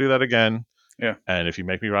 I'll never do that again. Yeah. And if you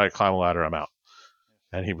make me climb a ladder, I'm out.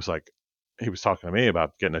 And he was talking to me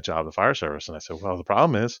about getting a job in the fire service. And I said, well, the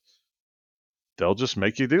problem is they'll just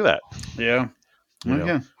make you do that. Yeah. You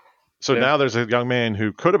know? So now there's a young man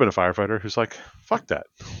who could have been a firefighter who's like, fuck that.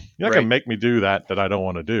 You're not going to make me do that I don't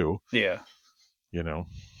want to do. Yeah. You know,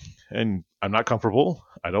 and I'm not comfortable.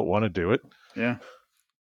 I don't want to do it. Yeah.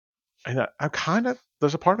 And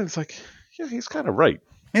there's a part of me that's like, yeah, he's kind of right.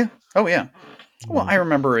 Yeah. Oh, yeah. Well, I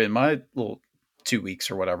remember in my little 2 weeks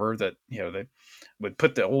or whatever that, they would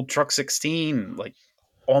put the old truck 16 like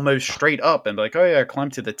almost straight up and be like, oh yeah, climb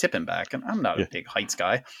to the tip and back. And I'm not a big heights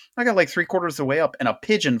guy. I got like 3/4 of the way up and a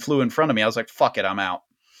pigeon flew in front of me. I was like, fuck it, I'm out.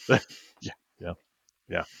 Yeah.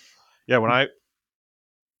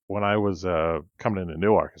 When I was coming into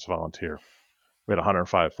Newark as a volunteer, we had a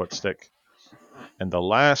 105-foot stick, and the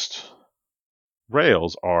last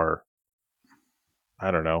rails are,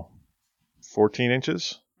 I don't know, 14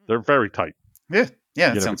 inches. They're very tight. Yeah.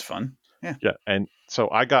 It sounds fun. Yeah. Yeah. And so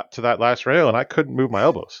I got to that last rail and I couldn't move my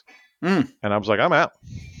elbows. And I was like, I'm out.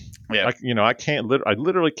 Yeah. I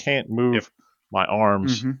literally can't move my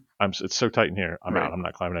arms. It's so tight in here. I'm out. I'm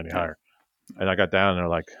not climbing any higher. And I got down and they're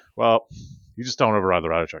like, well, you just don't override the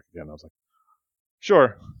rider truck again. I was like,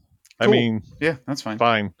 sure. Cool. I mean, yeah, that's fine.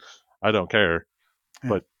 Fine. I don't care. Yeah.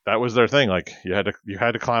 But that was their thing. Like you had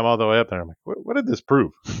to climb all the way up there. I'm like, what did this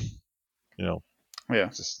prove? Yeah.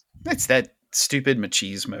 It's that stupid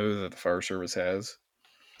machismo that the fire service has.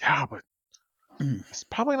 Yeah, but it's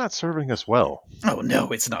probably not serving us well. Oh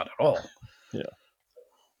no, it's not at all. Yeah.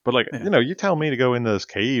 But you tell me to go in this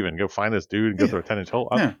cave and go find this dude and go through a 10-inch hole.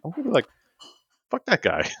 I'm going to be like, fuck that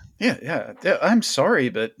guy. Yeah. I'm sorry,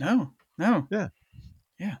 but no. Yeah.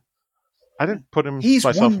 I didn't put him. He's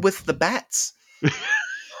one with the bats.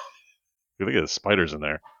 Look at the spiders in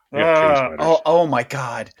there. Oh my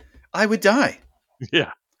God. I would die.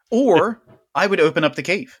 Yeah. Or I would open up the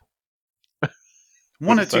cave.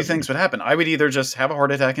 One of two things would happen. I would either just have a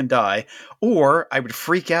heart attack and die, or I would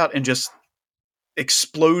freak out and just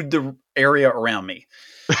explode the area around me.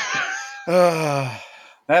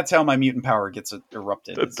 That's how my mutant power gets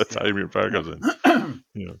erupted. That's how your mutant power comes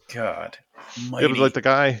in. God. Mighty. It was like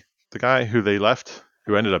the guy who they left,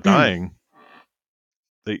 who ended up dying.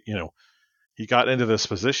 He got into this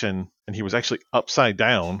position and he was actually upside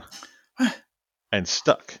down and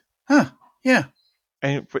stuck. Huh. Yeah.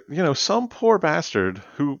 And some poor bastard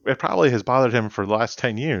who it probably has bothered him for the last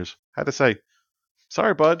 10 years had to say,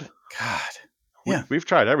 sorry, bud. God. Yeah. We've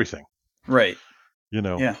tried everything. Right. You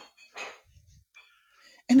know. Yeah.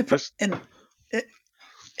 And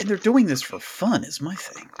they're doing this for fun is my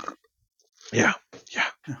thing. Yeah.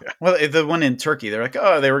 Well, the one in Turkey, they're like,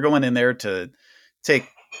 oh, they were going in there to take,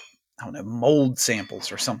 I don't know, mold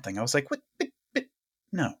samples or something. I was like, what?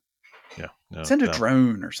 No. Yeah. No, Send a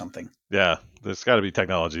drone or something. Yeah. There's got to be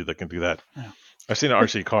technology that can do that. Yeah. I've seen an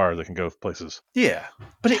RC car that can go places. Yeah.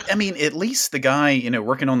 But at least the guy,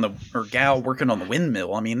 working on or gal working on the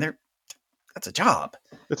windmill, that's a job.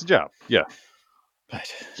 It's a job. Yeah.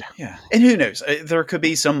 But yeah. And who knows? There could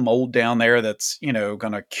be some mold down there that's, going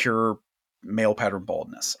to cure male pattern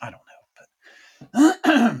baldness. I don't know.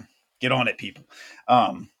 But get on it, people.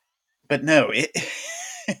 But no,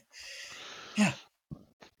 yeah.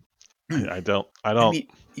 I don't.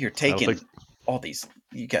 You're taking all these,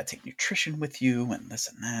 you got to take nutrition with you and this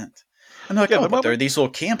and that. And they're like, but there are these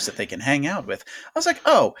little camps that they can hang out with. I was like,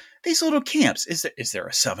 oh, these little camps. Is there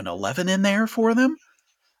a 7-Eleven in there for them?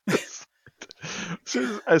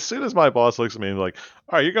 As soon as my boss looks at me and like,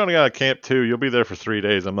 all right, you're going to go to camp 2. You'll be there for 3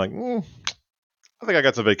 days. I'm like, I think I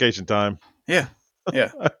got some vacation time. Yeah.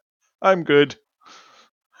 Yeah. I'm good.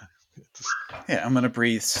 Yeah, I'm going to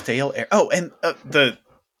breathe stale air. Oh, and the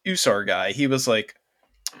USAR guy, he was like,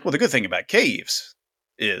 well, the good thing about caves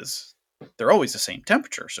is they're always the same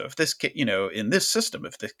temperature. So if this, in this system,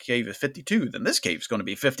 if the cave is 52, then this cave is going to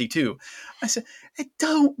be 52. I said, it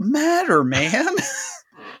don't matter, man.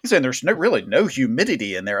 He's saying there's really no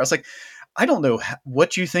humidity in there. I was like, I don't know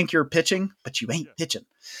what you think you're pitching, but you ain't pitching.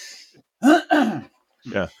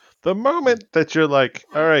 Yeah. The moment that you're like,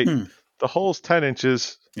 all right, the hole's 10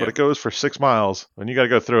 inches, but it goes for 6 miles, and you got to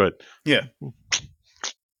go through it. Yeah.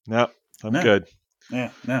 No, I'm good.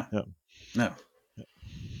 Yeah. No. Yeah. No.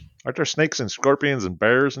 Aren't there snakes and scorpions and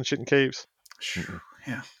bears and shit in caves?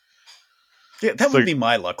 Yeah. Yeah, that would be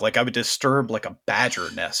my luck. Like I would disturb like a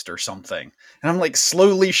badger nest or something. And I'm like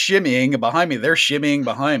slowly shimmying behind me. They're shimmying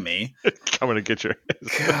behind me. Coming to get you.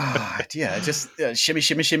 God, yeah. Just shimmy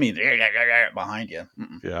behind you.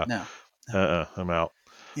 Yeah. No. I'm out.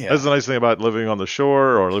 Yeah. That's the nice thing about living on the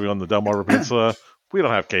shore or living on the Delmarva Peninsula. We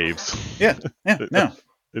don't have caves. Yeah. No.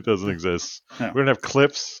 It doesn't exist. No. We don't have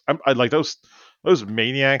cliffs. I like those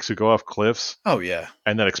maniacs who go off cliffs. Oh, yeah.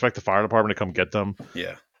 And then expect the fire department to come get them.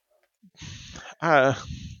 Yeah.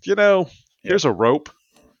 Here's a rope.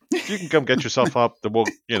 If you can come get yourself up, then we'll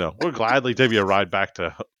gladly give you a ride back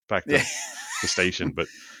to the station. But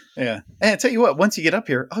yeah. And I tell you what, once you get up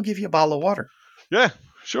here, I'll give you a bottle of water. Yeah,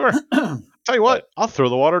 sure. Tell you what, I'll throw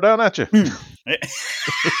the water down at you.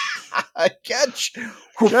 Catch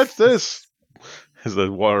this. As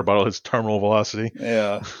the water bottle hits terminal velocity.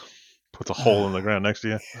 Yeah. Puts a hole in the ground next to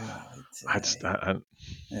you. God,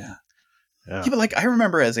 yeah. Yeah, but like I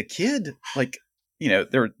remember as a kid, like,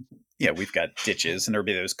 we've got ditches and there'd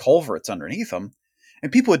be those culverts underneath them.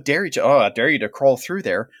 And people would dare you, I dare you to crawl through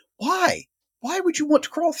there. Why? Why would you want to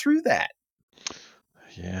crawl through that?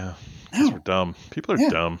 Yeah. Because we're dumb. People are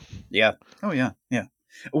dumb. Yeah. Oh, yeah. Yeah.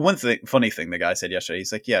 One funny thing the guy said yesterday,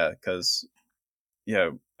 he's like, yeah, because,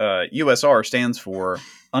 USR stands for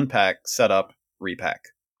unpack, set up, repack.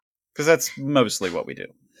 Because that's mostly what we do.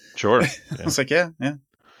 Sure. Yeah. I was like, yeah.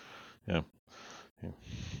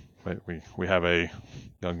 We have a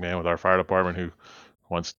young man with our fire department who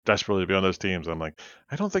wants desperately to be on those teams. I'm like,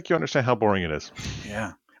 I don't think you understand how boring it is.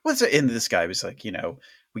 Yeah. Well, and this guy was like,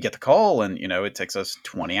 we get the call and, it takes us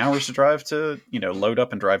 20 hours to drive to, load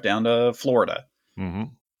up and drive down to Florida. Mm-hmm.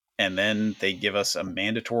 And then they give us a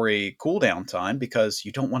mandatory cool down time because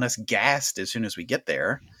you don't want us gassed as soon as we get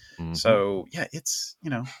there. Mm-hmm. So, yeah, it's,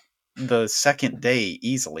 the second day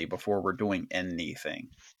easily before we're doing anything.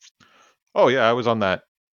 Oh, yeah. I was on that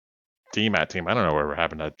DMAT team. I don't know whatever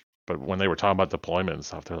happened, but when they were talking about deployment and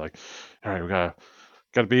stuff, they're like, all right, we got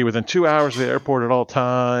to be within 2 hours of the airport at all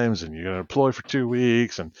times, and you're going to deploy for 2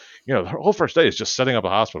 weeks. And, the whole first day is just setting up a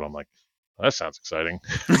hospital. I'm like, well, that sounds exciting.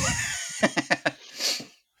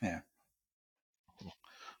 Yeah.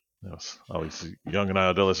 I was young and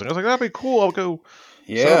idealistic. I was like, that'd be cool. I'll go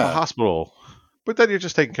set up a hospital. But then you're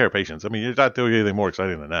just taking care of patients. I mean, you're not doing anything more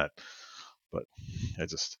exciting than that. But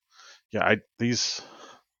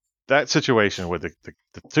that situation with the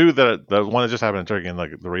two the one that just happened in Turkey and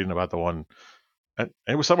like the reading about the one, and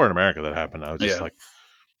it was somewhere in America that happened. I was just like,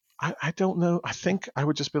 I don't know. I think I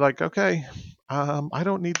would just be like, okay, I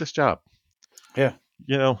don't need this job. Yeah.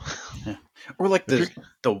 Yeah. Or like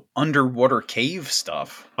the underwater cave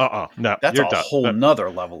stuff. No, that's a whole nother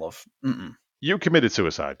level of. You committed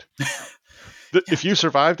suicide. If you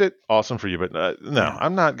survived it, awesome for you. But no, Yeah.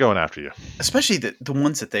 I'm not going after you. Especially the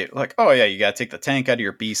ones that they like. Oh yeah, you got to take the tank out of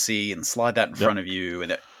your BC and slide that in Yep. front of you,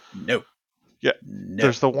 and no, Yeah. no.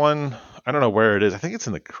 There's the one, I don't know where it is. I think it's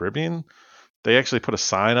in the Caribbean. They actually put a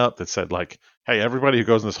sign up that said, like, hey, everybody who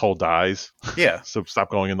goes in this hole dies. Yeah, So stop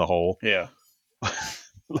going in the hole. yeah,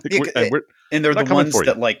 Like, yeah. we're And they're the not coming ones for you.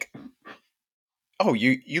 that like, oh,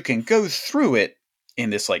 you can go through it in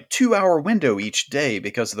this like 2 hour window each day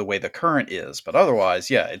because of the way the current is, but otherwise,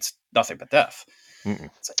 yeah, it's nothing but death. Mm-mm.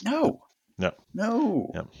 It's like no, No,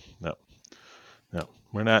 no. no, no, no.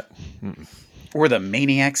 We're not. Mm-mm. Or the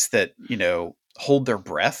maniacs that hold their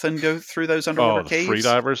breath and go through those underwater Oh, the free caves.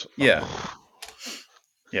 divers. Yeah, Oh,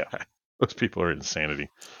 yeah, those people are insanity.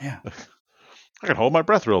 yeah, I can hold my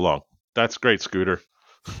breath real long. That's great, Scooter.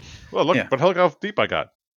 Well, yeah. look how deep I got.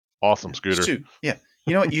 Awesome, Yeah, Scooter. yeah.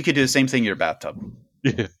 You know what? You could do the same thing in your bathtub.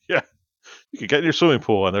 Yeah, yeah. You can get in your swimming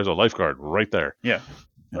pool and there's a lifeguard right there. Yeah.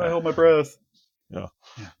 I Yeah, hold my breath. yeah,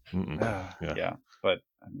 Yeah. yeah. Yeah. But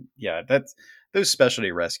yeah, that's those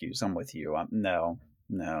specialty rescues. I'm with you. No,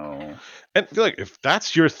 no. And like, if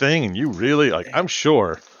that's your thing, and you really like, I'm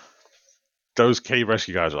sure those cave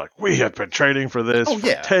rescue guys are like, we have been training for this Oh for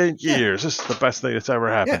yeah, 10 years. This is the best thing that's ever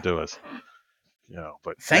yeah. happened to us.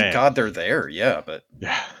 But Thank man, God they're there. Yeah, but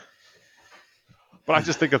yeah. But I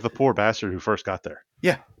just think of the poor bastard who first got there.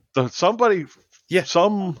 yeah, Some yeah,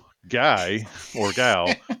 guy or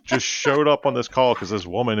gal just showed up on this call because this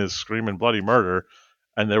woman is screaming bloody murder,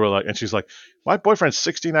 and they were like, and she's like, my boyfriend's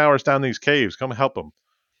 16 hours down these caves. Come help him.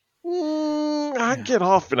 I yeah, get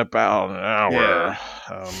off in about an hour.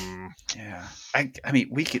 yeah, yeah. I mean,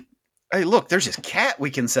 we could. Hey, look, there's this cat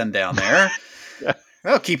we can send down there. Yeah.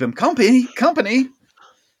 I'll keep him company.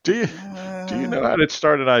 Do you know how to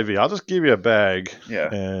start an IV? I'll just give you a bag, Yeah.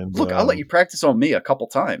 and Look, I'll let you practice on me a couple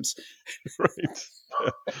times. right.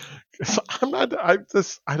 I'm not.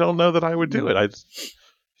 I don't know that I would do it.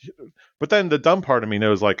 But then the dumb part of me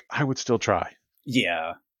knows, like, I would still try.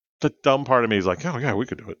 Yeah. The dumb part of me is like, oh yeah, we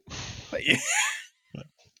could do it.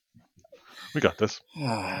 We got this. We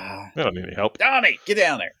don't need any help. Donnie, get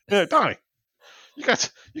down there. Yeah, Donnie,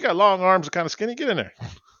 you got long arms and kind of skinny. Get in there.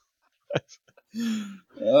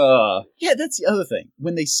 Yeah, that's the other thing.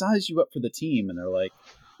 When they size you up for the team and they're like,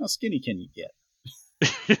 how skinny can you get?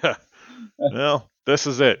 Yeah. Well, this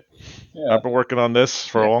is it. Yeah. I've been working on this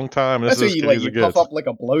for a long time. This That's is when as skinny as you it puff gets. up like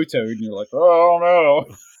a blowtoad and you're like, oh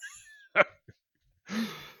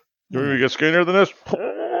You want me to get skinnier than this?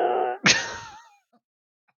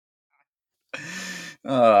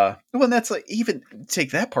 no. Well, that's like, even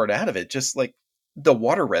take that part out of it, just like the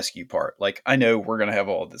water rescue part. Like, I know we're going to have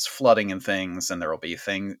all this flooding and things, and there'll be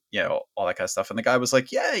all that kind of stuff. And the guy was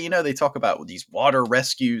like, yeah, they talk about these water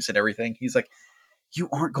rescues and everything. He's like, you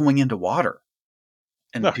aren't going into water.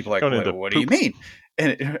 And No, people are like, going into what do you poop. mean?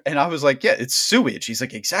 And I was like, yeah, it's sewage. He's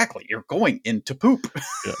like, exactly. You're going into poop.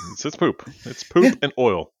 Yeah, it's poop. It's poop and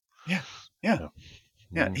oil. Yeah. Yeah. Yeah.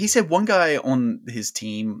 Yeah. He said one guy on his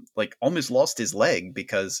team like almost lost his leg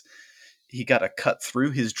because he got a cut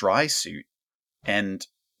through his dry suit and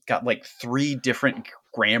got like 3 different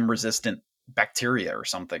gram resistant bacteria or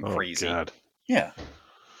something crazy. God. Yeah.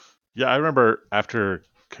 Yeah, I remember after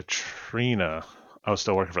Katrina, I was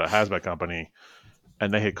still working for a hazmat company,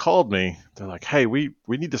 and they had called me. They're like, hey, we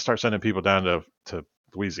need to start sending people down to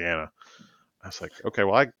Louisiana. I was like, okay,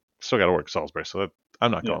 well, I still got to work Salisbury, so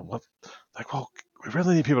I'm not going. What? Like, well, we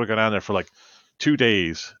really need people to go down there for like 2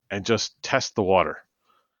 days and just test the water.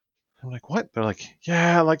 I'm like, what? They're like,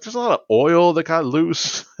 yeah, like there's a lot of oil that got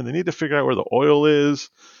loose, and they need to figure out where the oil is.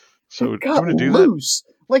 So, do you want to do loose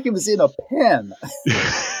like it was in a pen.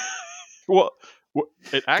 that? Well,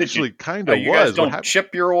 it actually kind of you guys was. don't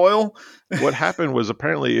chip your oil? What happened was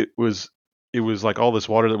apparently it was like all this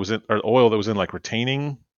water that was in, or oil that was in like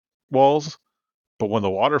retaining walls. But when the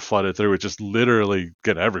water flooded through, it just literally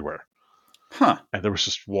get everywhere. Huh. And there was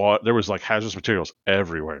just there was like hazardous materials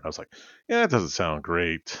everywhere. And I was like, yeah, that doesn't sound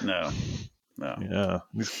great. No. Yeah.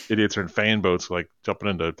 These idiots are in fan boats, like jumping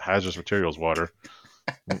into hazardous materials water.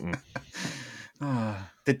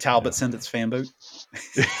 Did Talbot send its fan boat?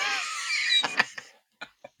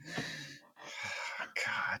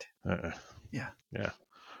 God.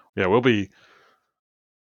 Yeah. We'll be.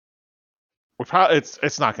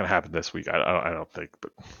 It's not going to happen this week. I don't think,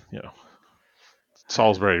 but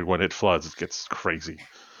Salisbury, when it floods, it gets crazy.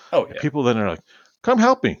 Oh yeah. And people then are like, "Come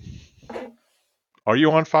help me. Are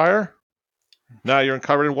you on fire? Nah, you're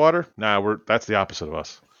covered in water. Nah, that's the opposite of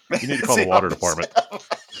us. You need to call the water department.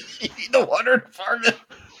 You need the water department.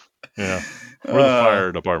 Yeah, we're the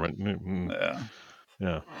fire department.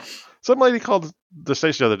 Yeah. Some lady called the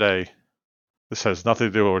station the other day. This has nothing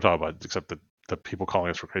to do with what we're talking about, except that the people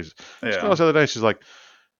calling us for crazy. This girl Yeah. the other day, she's like,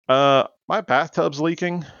 my bathtub's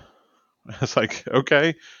leaking. It's like,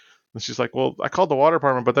 okay. And she's like, well, I called the water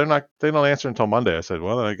department, but they don't answer until Monday. I said,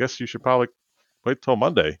 well, I guess you should probably wait till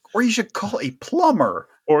Monday. Or you should call a plumber.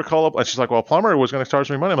 Or call up. And she's like, well, a plumber was going to charge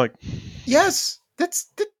me money. I'm like, yes,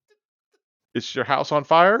 is your house on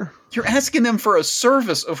fire? You're asking them for a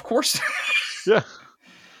service, of course. Yeah.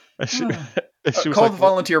 And she, and she was call like, the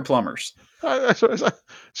volunteer plumbers.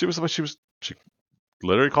 She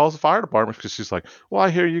literally calls the fire department because she's like, well, I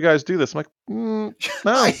hear you guys do this. I'm like, no.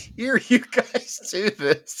 I hear you guys do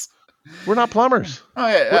this. We're not plumbers. Oh,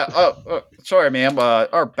 yeah. Sorry, ma'am.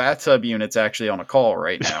 Our bathtub unit's actually on a call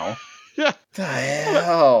right now. Yeah. The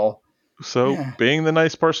hell? So, being the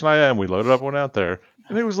nice person I am, we loaded up, went out there,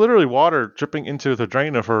 and it was literally water dripping into the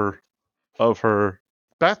drain of her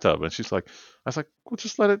bathtub. And she's like, I was like, well,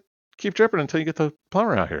 just let it keep dripping until you get the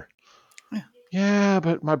plumber out here. Yeah,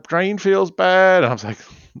 but my drain feels bad. And I was like,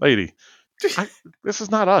 lady, this is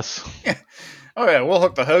not us. Yeah. Oh yeah, we'll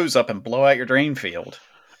hook the hose up and blow out your drain field.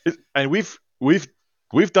 And we've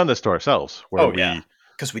done this to ourselves.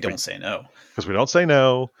 Because we don't say no. Because we don't say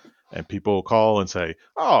no, and people call and say,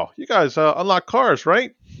 "Oh, you guys unlock cars,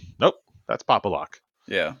 right?" Nope, that's Papa Lock.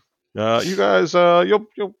 Yeah. You guys, you'll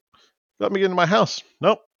let me get into my house.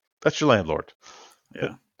 Nope, that's your landlord.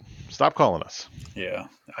 Yeah. Stop calling us. Yeah.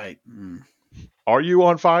 Are you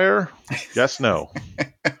on fire? Yes, no.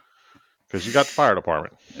 Because you got the fire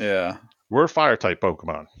department. Yeah. We're fire type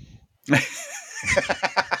Pokemon.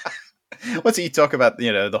 What's you talk about?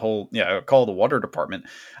 The whole call the water department.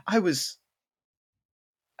 I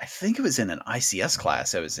think it was in an ICS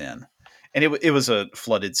class I was in, and it was a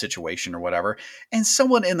flooded situation or whatever. And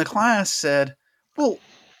someone in the class said, "Well,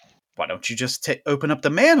 why don't you just open up the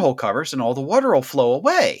manhole covers and all the water will flow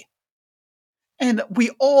away?" And we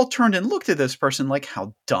all turned and looked at this person like,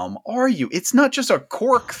 how dumb are you? It's not just a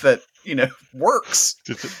cork that, works.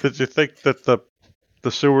 Did you think that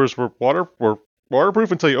the sewers were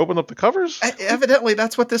waterproof until you opened up the covers? Evidently,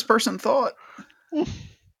 that's what this person thought.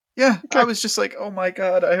 Yeah, okay. I was just like, oh my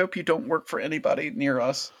God, I hope you don't work for anybody near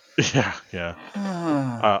us. Yeah.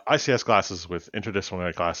 ICS classes with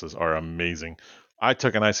interdisciplinary classes are amazing. I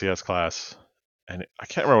took an ICS class, and I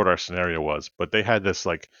can't remember what our scenario was, but they had this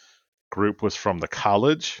group was from the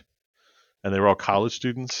college, and they were all college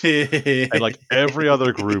students, and every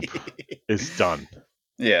other group is done.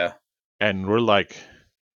 Yeah. And we're like,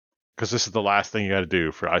 because this is the last thing you got to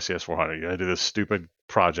do for ICS 400. You got to do this stupid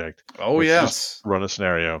project. Oh, yes. Run a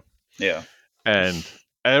scenario. Yeah. And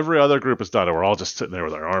every other group is done, and we're all just sitting there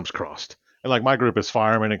with our arms crossed. And my group is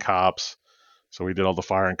firemen and cops. So we did all the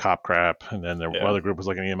fire and cop crap. And then the other group was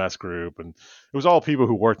an EMS group. And it was all people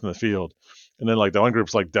who worked in the field. And then the one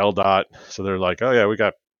group's Del Dot. So they're like, oh yeah, we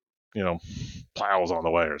got, plows on the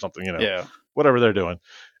way or something, whatever they're doing.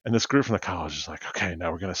 And this group from the college is like, okay,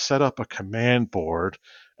 now we're going to set up a command board.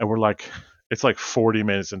 And we're like, it's 40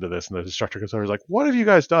 minutes into this. And the instructor goes over, like, what have you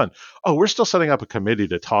guys done? Oh, we're still setting up a committee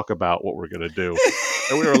to talk about what we're going to do.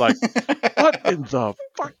 And we were like, what in the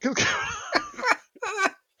fuck is going on?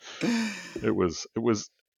 It was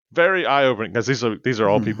very eye-opening because these are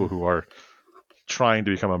all people who are trying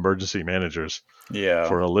to become emergency managers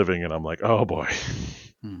for a living, and I'm like, oh boy,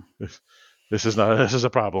 this is a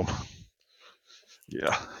problem.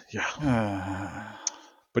 Yeah.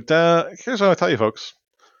 But here's what I'll tell you, folks: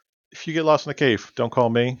 if you get lost in a cave, don't call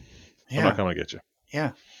me. I'm not coming to get you.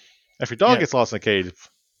 Yeah. If your dog gets lost in a cave,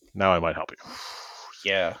 now I might help you.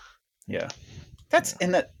 Yeah. That's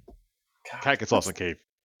in that. Cat gets lost in a cave.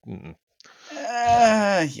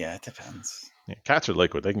 Yeah, it depends. Yeah, cats are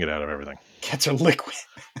liquid; they can get out of everything. Cats are liquid.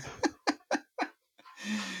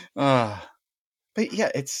 But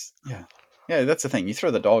yeah, that's the thing. You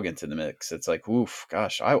throw the dog into the mix, it's like, oof,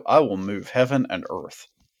 gosh, I will move heaven and earth.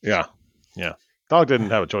 Yeah. Dog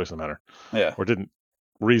didn't have a choice in the matter. Yeah. Or didn't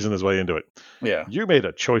reason his way into it. Yeah. You made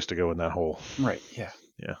a choice to go in that hole. Right. Yeah.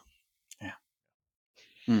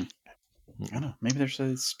 I don't know. Maybe there's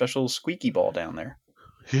a special squeaky ball down there.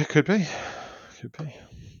 Yeah, could be.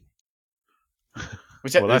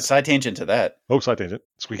 Which that's side tangent to that. Oh, side tangent.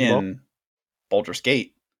 Squeaky ball. In Baldur's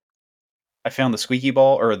Gate, I found the squeaky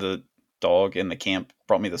ball, or the dog in the camp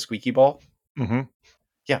brought me the squeaky ball. Mm-hmm.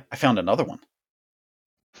 Yeah, I found another one.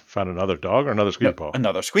 Found another dog or another squeaky ball?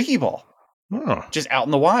 Another squeaky ball. Oh. Just out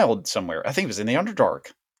in the wild somewhere. I think it was in the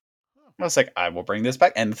Underdark. I was like, I will bring this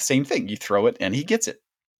back. And the same thing. You throw it and he gets it.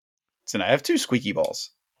 So now I have 2 squeaky balls.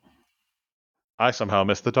 I somehow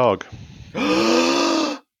missed the dog.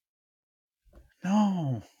 No.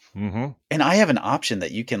 Mm-hmm. And I have an option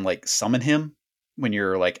that you can summon him when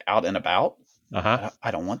you're out and about. Uh-huh.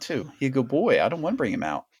 I don't want to. He's a good boy. I don't want to bring him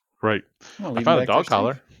out. Right. Well, I leave him found a back there dog safe.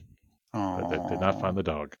 collar, but I did not find Aww. the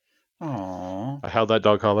dog. Aww. I held that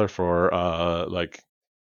dog collar for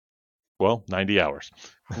 90 hours.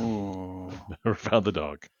 Ooh. Never found the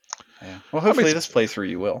dog. Yeah. Well, I made hopefully some, this playthrough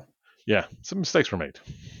you will. yeah, some mistakes were made.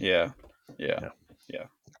 Yeah. Yeah. Yeah. Yeah.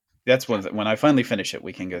 That's when I finally finish it,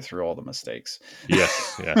 we can go through all the mistakes.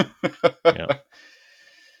 Yes. Yeah.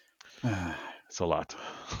 Yeah. It's a lot.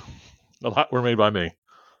 A lot were made by me.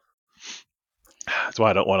 That's why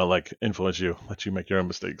I don't want to influence you. Let you make your own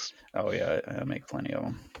mistakes. Oh yeah, I make plenty of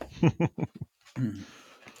them.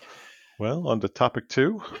 Well, on to topic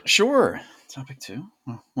 2. Sure. Topic 2.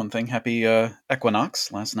 Well, one thing. Happy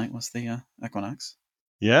equinox. Last night was the equinox.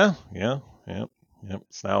 Yeah. Yeah. Yeah. Yeah.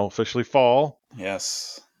 It's now officially fall.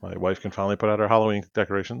 Yes. My wife can finally put out her Halloween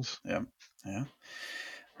decorations. Yeah. Yeah.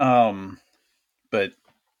 But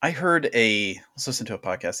I was listening to a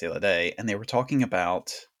podcast the other day, and they were talking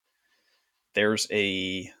about there's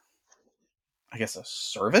I guess a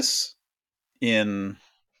service in,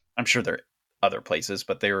 I'm sure there are other places,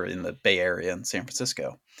 but they were in the Bay Area in San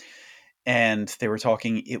Francisco. And they were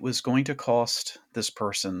talking, it was going to cost this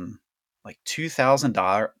person like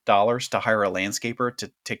 $2,000 to hire a landscaper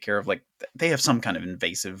to take care of, like, they have some kind of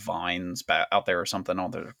invasive vines out there or something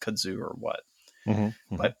on their kudzu or what. Mm-hmm.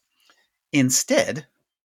 Mm-hmm. But instead,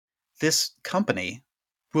 this company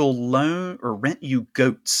will loan or rent you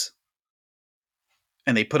goats,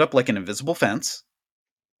 and they put up like an invisible fence.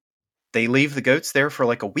 They leave the goats there for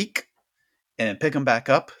like a week and pick them back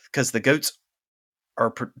up because the goats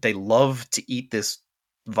they love to eat this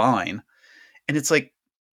vine. And it's like,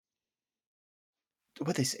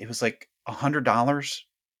 what they say, it was like $100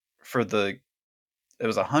 for it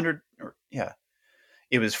was 100, or yeah,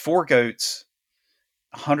 it was 4 goats,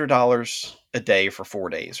 $100 a day for 4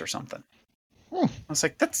 days or something. Hmm. I was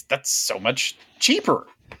like, that's so much cheaper.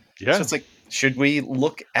 So Yeah. it's like, should we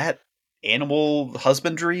look at animal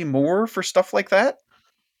husbandry more for stuff like that?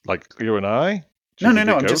 Like you and I? No, Should we no,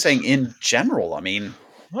 no. get I'm just saying goats? in general. I mean,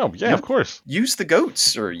 Oh, yeah, of course. use the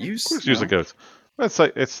goats or Of use, course use the goats. That's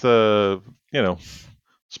it's the,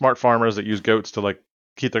 smart farmers that use goats to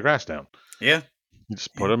keep their grass down. yeah, You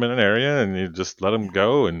just put yeah, them in an area and you just let them yeah,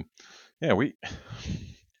 go. And yeah, we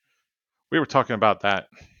were talking about that.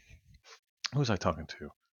 Who was I talking to?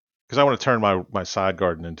 Because I want to turn my side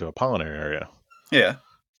garden into a pollinator area. yeah,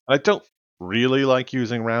 I don't really like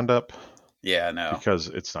using Roundup yeah. No, because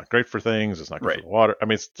it's not great for things. It's not good for right. the water. I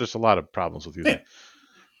mean, there's a lot of problems with using Yeah, it.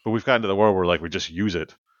 But we've gotten to the world where we just use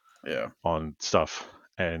it yeah, on stuff.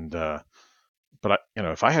 And but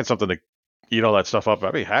if I had something to eat all that stuff up,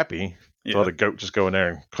 I'd be happy to let yeah. a goat just go in there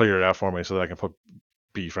and clear it out for me so that I can put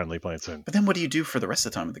bee-friendly plants in. But then what do you do for the rest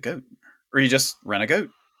of the time with the goat? Or you just rent a goat?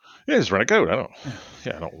 Yeah, just rent a goat.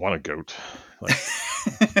 Yeah. I don't want a goat.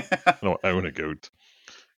 I don't own a goat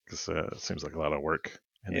because it seems like a lot of work,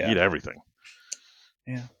 and they Yeah, eat everything.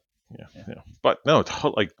 yeah, Yeah, yeah. yeah. But no,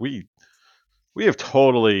 we have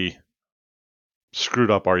totally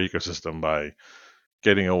screwed up our ecosystem by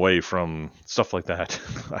getting away from stuff like that.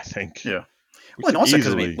 I think Yeah. we Well, and could also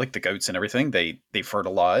because I mean, easily, like the goats and everything, they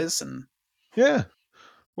fertilize and yeah.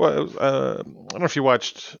 Well, I don't know if you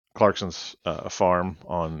watched Clarkson's farm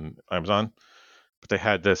on Amazon, but they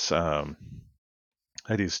had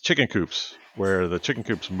had these chicken coops where the chicken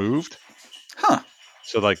coops moved. huh?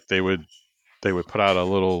 So they would put out a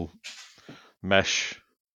little mesh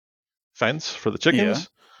fence for the Yeah, chickens,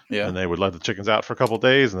 yeah, and they would let the chickens out for a couple of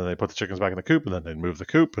days, and then they put the chickens back in the coop, and then they'd move the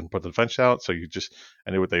coop and put the fence out. So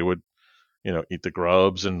they would eat the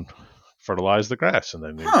grubs and fertilize the grass, and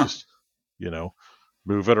then they would huh? just you know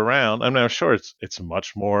move it around. I'm not sure it's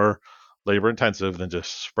much more labor intensive than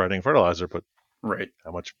just spreading fertilizer, but Right.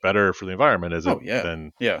 how much better for the environment is it Oh yeah,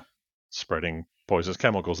 than yeah. spreading poisonous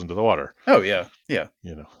chemicals into the water? Oh yeah, yeah,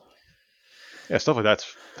 You know, yeah, stuff like that's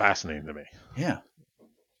fascinating to me. yeah.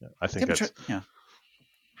 Yeah, I think Yeah, but that's yeah.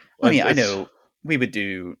 I mean, I it's know we would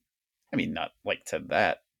do. I mean, not like to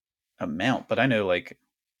that amount, but I know like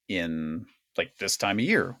in like this time of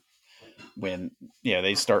year when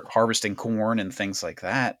they start harvesting corn and things like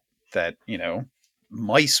that, that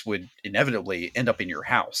mice would inevitably end up in your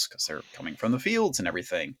house because they're coming from the fields and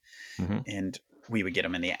everything. mhm. And we would get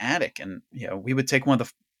them in the attic, and we would take one of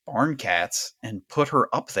the barn cats and put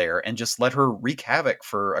her up there and just let her wreak havoc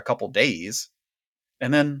for a couple days,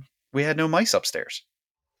 and then we had no mice upstairs.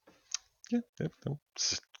 Yeah,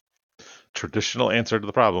 it's a traditional answer to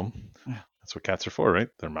the problem. Yeah, That's what cats are for, right?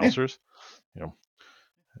 They're yeah, mousers. You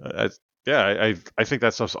know, yeah, I think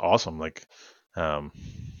that stuff's awesome. Um,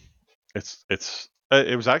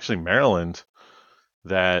 it was actually Maryland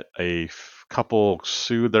that couple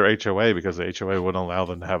sued their HOA because the HOA wouldn't allow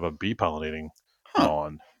them to have a bee pollinating huh?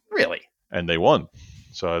 lawn. Really? and they won.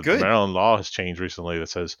 So the Good. Maryland law has changed recently that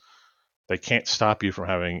says they can't stop you from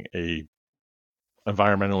having a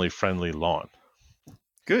environmentally friendly lawn.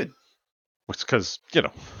 Good. Which because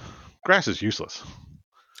grass is useless.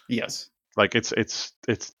 Yes. Like it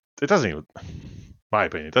doesn't even, my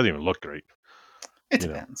opinion, it doesn't even look great. It You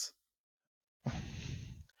know, depends.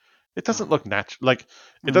 it doesn't look natural. Like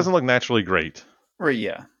it Mm. doesn't look naturally great. Right.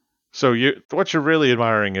 Yeah. So what you're really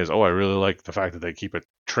admiring is, oh, I really like the fact that they keep it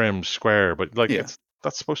trimmed square, but like Yeah.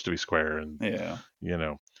 that's supposed to be square, and Yeah.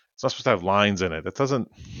 it's not supposed to have lines in it. It doesn't.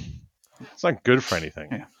 It's not good for anything.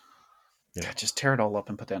 Yeah. You know, Just tear it all up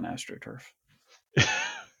and put down AstroTurf.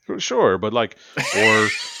 sure, but like or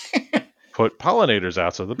put pollinators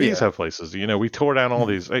out so the bees Yeah. have places. We tore down all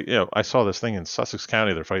these. I saw this thing in Sussex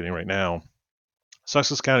County they're fighting right now.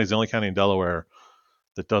 Sussex County is the only county in Delaware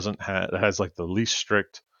that doesn't have that has like the least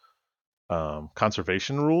strict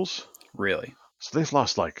conservation rules. Really? So they've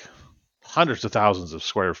lost like hundreds of thousands of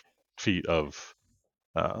square feet of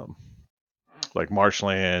um, like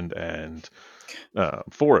marshland and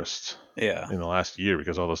forests Yeah. in the last year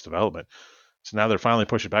because of all this development. So now they're finally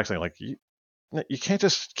pushing back, saying like you can't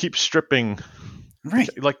just keep stripping. Right.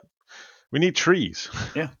 Like we need trees.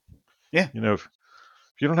 Yeah. Yeah. If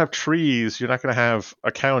you don't have trees, you're not going to have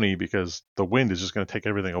a county because the wind is just going to take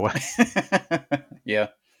everything away. Yeah.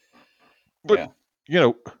 But Yeah. you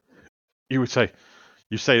know, you would say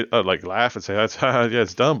like laugh and say that's yeah,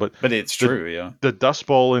 it's dumb, but But it's the true. Yeah. the Dust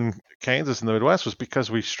Bowl in Kansas in the Midwest was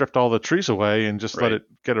because we stripped all the trees away and just let Right. it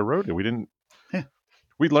get eroded. We didn't. Yeah.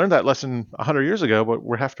 We learned that lesson 100 years ago, but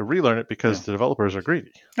we have to relearn it Yeah. because the developers are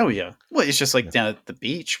greedy. Oh yeah. Well, it's just like Yeah. down at the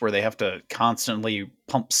beach where they have to constantly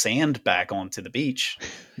pump sand back onto the beach.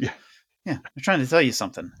 Yeah. Yeah. They're trying to tell you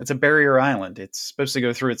something. It's a barrier island. It's supposed to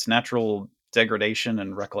go through its natural degradation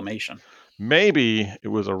and reclamation. Maybe it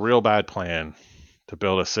was a real bad plan to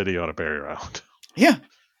build a city on a barrier island. Yeah.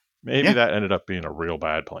 Maybe Yeah. that ended up being a real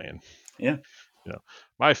bad plan. Yeah.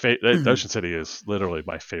 My favorite Ocean City is literally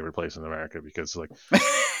my favorite place in America because, like,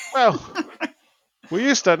 well, we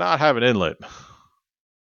used to not have an inlet,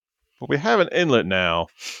 but we have an inlet now,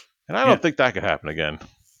 and I Yeah. don't think that could happen again.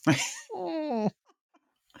 Mm,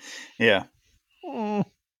 Yeah.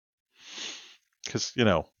 Because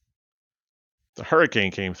the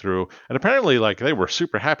hurricane came through, and apparently, like, they were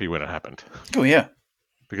super happy when it happened Oh yeah.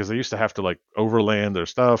 because they used to have to like overland their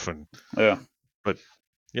stuff, Yeah. but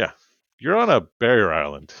yeah, you're on a barrier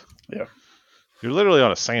island. Yeah. You're literally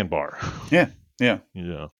on a sandbar. Yeah. Yeah.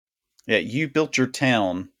 Yeah. Yeah. You built your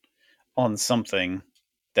town on something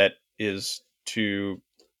that is to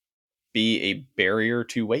be a barrier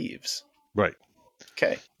to waves. Right.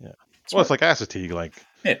 Okay. Yeah. Well, it's Smart. like Assateague. Like,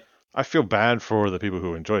 Yeah. I feel bad for the people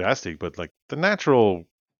who enjoy Assateague, but like the natural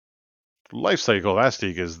life cycle of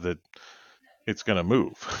Assateague is that it's going to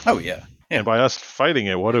move. Oh yeah. Yeah. And by us fighting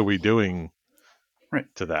it, what are we doing Right.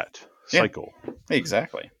 to that Yeah. cycle?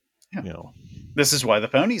 Exactly. Yeah. You know, This is why the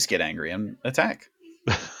ponies get angry and attack.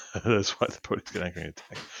 that's why the ponies get angry and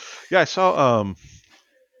attack. Yeah, I saw.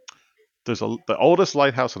 The oldest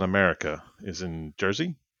lighthouse in America is in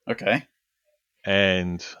Jersey, Okay.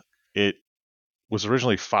 and it was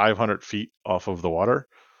originally 500 feet off of the water,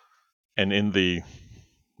 and in the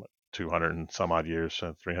 200 and some odd years,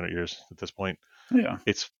 300 years at this point, Yeah.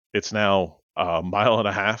 it's now a mile and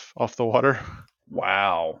a half off the water,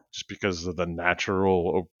 Wow. just because of the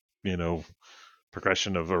natural,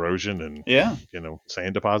 progression of erosion and Yeah.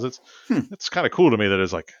 sand deposits. Hmm. It's kind of cool to me that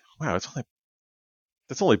it's like, wow,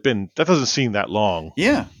 that doesn't seem that long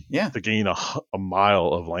Yeah. Yeah. to gain a mile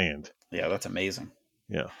of land. Yeah. That's amazing.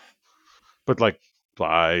 Yeah. But like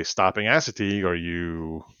by stopping Assateague, are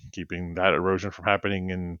you keeping that erosion from happening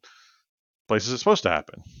in places it's supposed to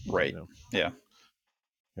happen? Right. Yeah.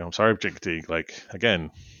 I'm sorry, Chincoteague. Like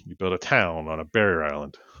again, you built a town on a barrier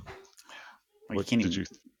island. Well, you What can't did even you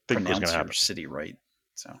think was going pronounce to your happen? city right.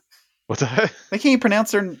 So What the heck? they can't even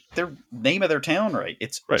pronounce their name of their town right.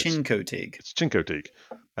 It's Right, Chincoteague. it's Chincoteague.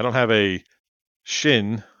 I don't have a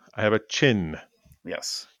shin. I have a chin.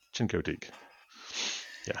 Yes. Chincoteague.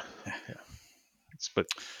 Yeah, yeah. But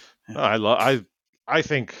Yeah. no, I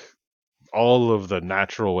think all of the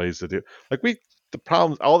natural ways to do like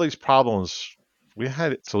all these problems we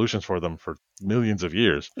had solutions for them for millions of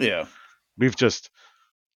years. Yeah. We've just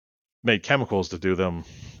made chemicals to do them,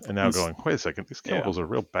 and now It's, going, wait a second, these yeah. chemicals are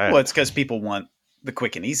real Well, bad. it's because people want the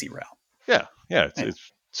quick and easy route. Yeah, Yeah.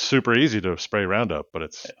 it's super easy to spray Roundup, but Yeah.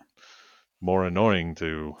 it's more annoying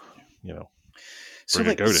to So, bring a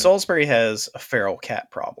like, goat in. Salisbury has a feral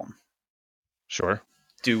cat problem. Sure.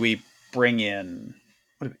 Do we bring in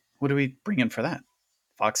what do we bring in for that?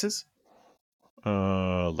 Foxes?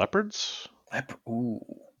 Leopards. Ooh.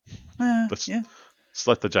 Let's, Yeah. let's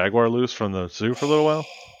let the jaguar loose from the zoo for a little while.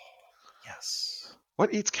 Yes.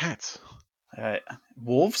 What eats cats? Uh,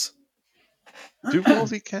 Wolves? Do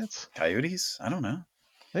wolves eat cats? Coyotes? I don't know.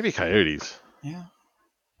 Maybe coyotes. Yeah.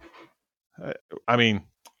 I mean, it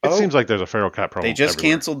Oh, seems like there's a feral cat they problem just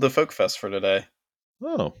everywhere. canceled the Folk Fest for today.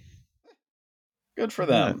 Oh, Good for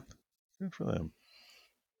look at that. them. Good for them.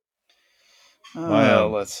 My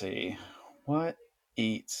Let's see. What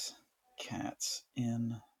eats cats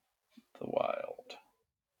in the wild?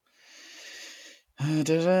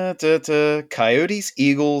 Coyotes,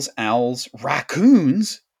 eagles, owls,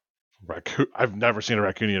 raccoons, raccoon. I've never seen a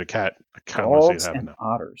raccoon eat a cat. I kind of want to see it dogs, happen and now.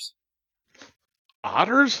 otters.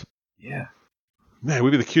 Otters? Yeah. Man,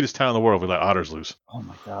 we'd be the cutest town in the world if we let otters loose. Oh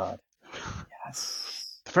my god.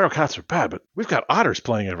 Yes. The feral cats are bad, but we've got otters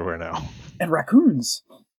playing everywhere now. And raccoons.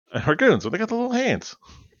 And raccoons, they got the little hands.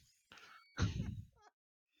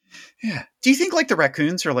 Yeah. Do you think like the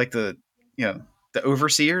raccoons are like the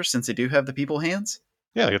overseers since they do have the people hands?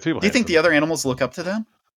 Yeah, they got people Do you hands. think the other animals look up to them?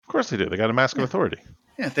 Of course they do. They got a mask of Yeah. authority.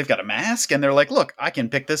 Yeah, they've got a mask and they're like, look, I can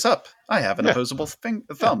pick this up. I have an Yeah. opposable Yeah.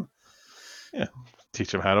 thumb. Yeah.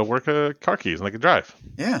 Teach them how to work a car keys and they can drive.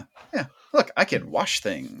 Yeah. Yeah. Look, I can wash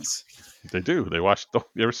things. They do. They wash.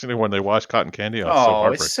 You ever seen it when they wash cotton candy? Oh, it's so Oh,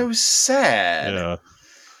 it's heartbreaking. so sad. Yeah.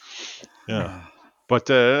 Yeah. Oh But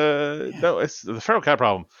yeah. no, it's the feral cat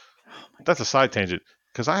problem. That's a side tangent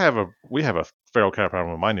because we have a feral cat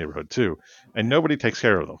problem in my neighborhood too, and nobody takes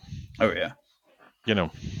care of them. Oh yeah. You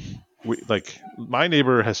know, my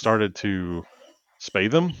neighbor has started to spay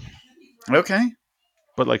them, Okay.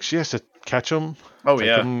 but like she has to catch them, Oh take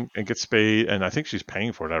yeah. them, and get spayed, and I think she's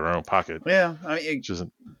paying for it out of her own pocket, Yeah. I mean, which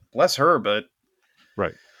isn't bless her, but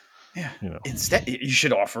right. yeah. You know, Instead, you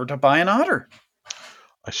should offer to buy an otter.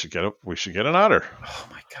 we should get an otter Oh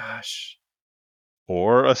my gosh.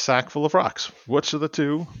 or a sack full of rocks. Which of the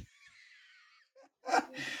two?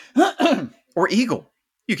 Or eagle.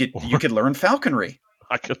 You Or could learn falconry.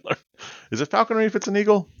 I could learn. Is it falconry if it's an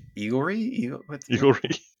eagle? Eaglery? What?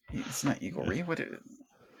 Eaglery. It's not eaglery. What? Yeah.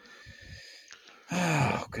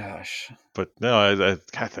 Oh gosh. But no,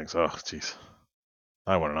 cat things. Oh, jeez.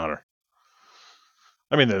 I want an otter.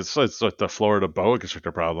 I mean, it's like the Florida boa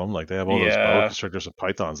constrictor problem. Like they have all those boa Yeah. constrictors and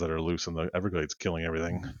pythons that are loose in the Everglades, killing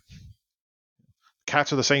everything.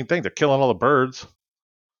 Cats are the same thing. They're killing all the birds.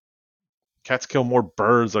 Cats kill more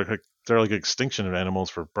birds. They're like extinction animals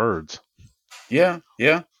for birds. Yeah.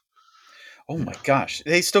 Yeah. Oh Yeah. my gosh.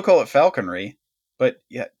 They still call it falconry, but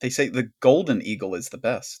yeah, they say the golden eagle is the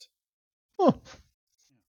best. Huh.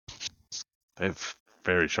 They have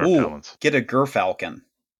very sharp Ooh, talons. get a gerfalcon.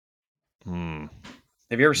 Hmm.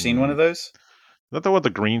 Have you ever seen one of those? Is that the one with the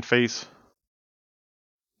green face?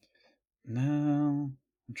 No.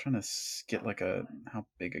 I'm trying to get like how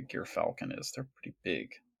big a gear falcon is. They're pretty big.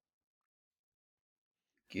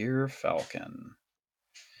 Gear falcon.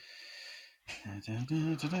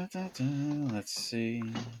 Let's see.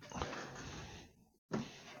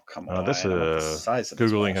 Come on, This I want the size of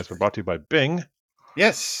this Googling has been bastard. brought to you by Bing.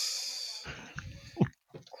 Yes. Not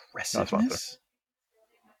sponsor. Aggressiveness.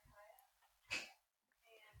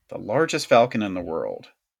 The largest falcon in the world.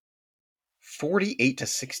 48 to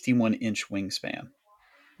 61 inch wingspan.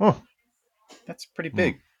 Oh, That's pretty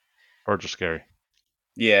big. birds are scary.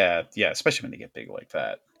 Yeah, especially when they get big like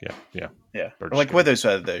that. Yeah. Yeah. Birds Or like scary. what are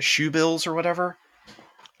those, the shoe bills or whatever?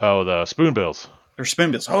 Oh, the spoonbills. Or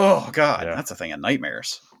spoonbills. Oh, God. Yeah. That's a thing of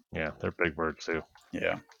nightmares. Yeah, they're big birds too.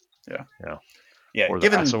 Yeah. Yeah. Or the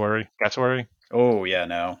cassowary. Cassowary. Oh, yeah,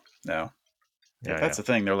 no. Yeah, That's the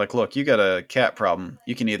thing. They're like, look, you got a cat problem.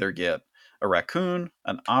 You can either get a raccoon,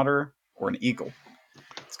 an otter, or an eagle.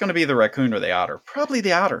 It's going to be the raccoon or the otter. Probably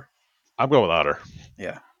the otter. I'm going with otter.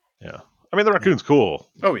 Yeah. I mean, the raccoon's cool.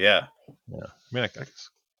 Oh, yeah. Yeah. I mean, I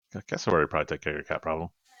guess I would probably take care of your cat problem.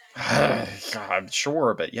 I'm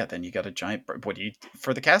sure, but yeah, then you got a giant. What do you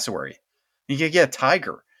for the cassowary? You could get a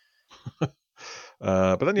tiger.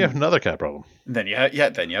 But then you have another cat problem. Then you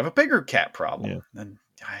have a bigger cat problem. Yeah. Then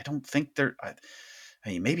I don't think I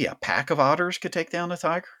mean, maybe a pack of otters could take down a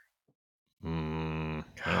tiger. I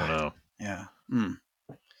don't know. Yeah.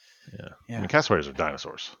 I mean, cassowaries are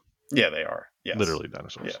dinosaurs. Yeah, they are. Yes. Literally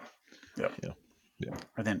dinosaurs. Yeah. Yeah.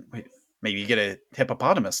 Or then wait, maybe you get a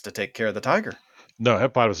hippopotamus to take care of the tiger. No,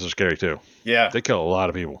 hippopotamuses are scary too. Yeah. They kill a lot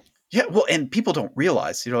of people. Yeah, well, and people don't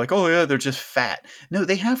realize. You're like, oh yeah, they're just fat. No,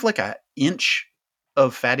 they have like an inch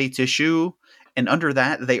of fatty tissue, and under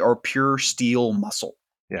that, they are pure steel muscle.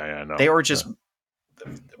 Yeah, no. They are just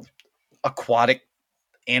aquatic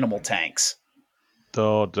animal tanks.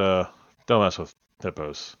 Don't mess with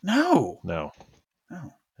hippos. No. No.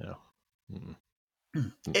 No. Mm.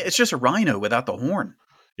 It's just a rhino without the horn.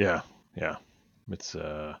 Yeah. It's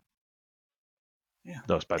Yeah.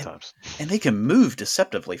 no, it's bad times. And they can move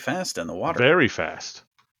deceptively fast in the water. Very fast,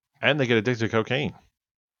 and they get addicted to cocaine.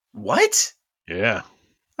 What? Yeah.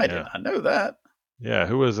 I did not know that. Yeah.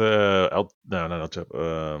 Who was one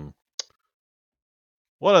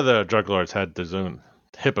of the drug lords had his own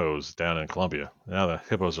hippos down in Colombia. Now the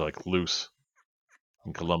hippos are like loose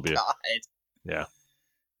in Colombia. God. Yeah.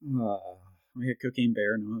 We had cocaine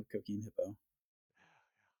bear, no cocaine hippo.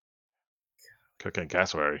 Cocaine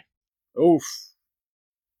cassowary. Oof.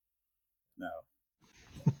 No.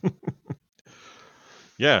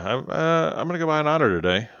 Yeah. I'm gonna go buy an otter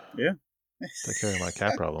today. Yeah. Take care of my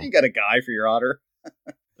cat problem. You got a guy for your otter.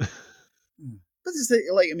 But this thing,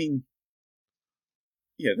 like, I mean,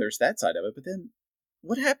 yeah, there's that side of it. But then,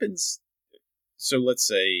 what happens? So let's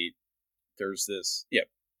say there's this. Yeah,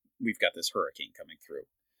 we've got this hurricane coming through.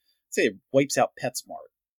 Say it wipes out PetSmart.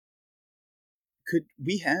 Could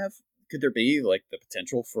we have? Could there be like the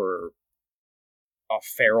potential for a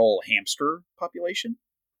feral hamster population?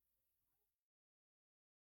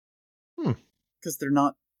 Because they're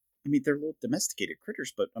not. I mean, they're little domesticated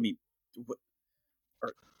critters, but I mean, what?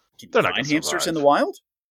 Can you They're not gonna find hamsters in the survive. wild?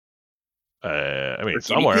 I mean, Or guinea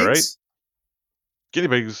somewhere, right? pigs? Guinea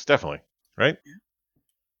pigs, definitely, right? Yeah.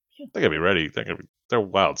 They gotta be ready. They're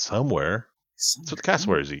wild somewhere. Somewhere, That's what the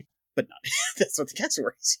cassowaries eat. but not. That's what the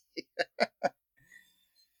cassowaries eat.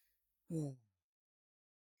 Yeah.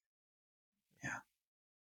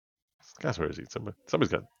 Cassowaries eat.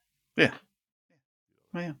 Somebody's got. Yeah.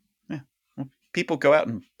 Well, yeah. Well, people go out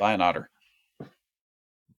and buy an otter.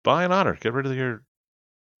 Buy an otter. Get rid of your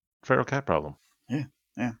feral cat problem. Yeah.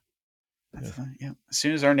 That's fine. Yeah. As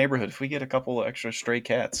soon as our neighborhood, if we get a couple of extra stray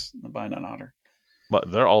cats, I'm buying an otter. But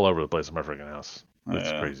they're all over the place in my freaking house.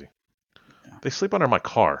 It's crazy. Yeah. They sleep under my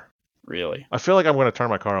car. Really? I feel like I'm going to turn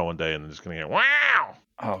my car on one day and I'm just going to get wow.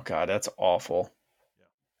 Oh God, that's awful.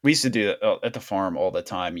 We used to do that at the farm all the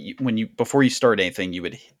time. Before you start anything, you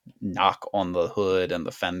would knock on the hood and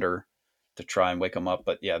the fender to try and wake them up.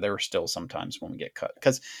 But yeah, there are still sometimes when we get cut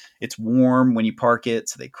because it's warm when you park it,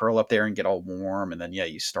 so they curl up there and get all warm, and then yeah,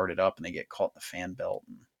 you start it up and they get caught in the fan belt.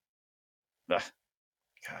 And, God,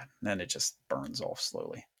 and then it just burns off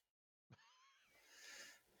slowly.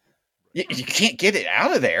 You can't get it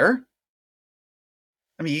out of there.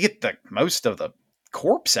 I mean, you get the most of the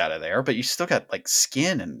corpse out of there, but you still got like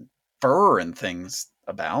skin and fur and things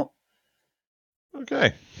about.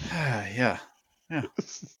 Okay. Yeah.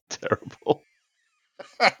 This is terrible.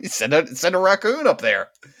 send a raccoon up there.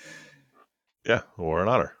 Yeah, or an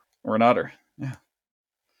otter. Or an otter. Yeah.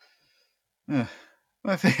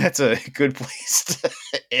 I think that's a good place to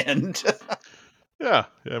end. Yeah.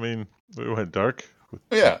 I mean, we went dark with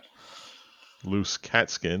loose cat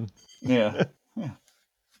skin. Yeah.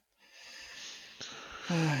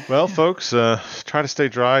 Well, folks, try to stay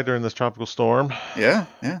dry during this tropical storm. Yeah.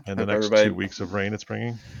 And the next 2 weeks of rain it's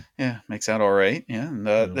bringing. Yeah, makes out all right. Yeah,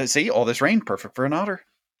 and see, all this rain, perfect for an otter.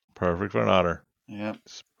 Perfect for an otter. Yeah.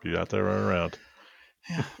 Just be out there running around.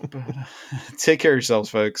 Yeah. But, take care of yourselves,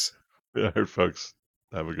 folks. Yeah, folks.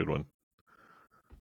 Have a good one.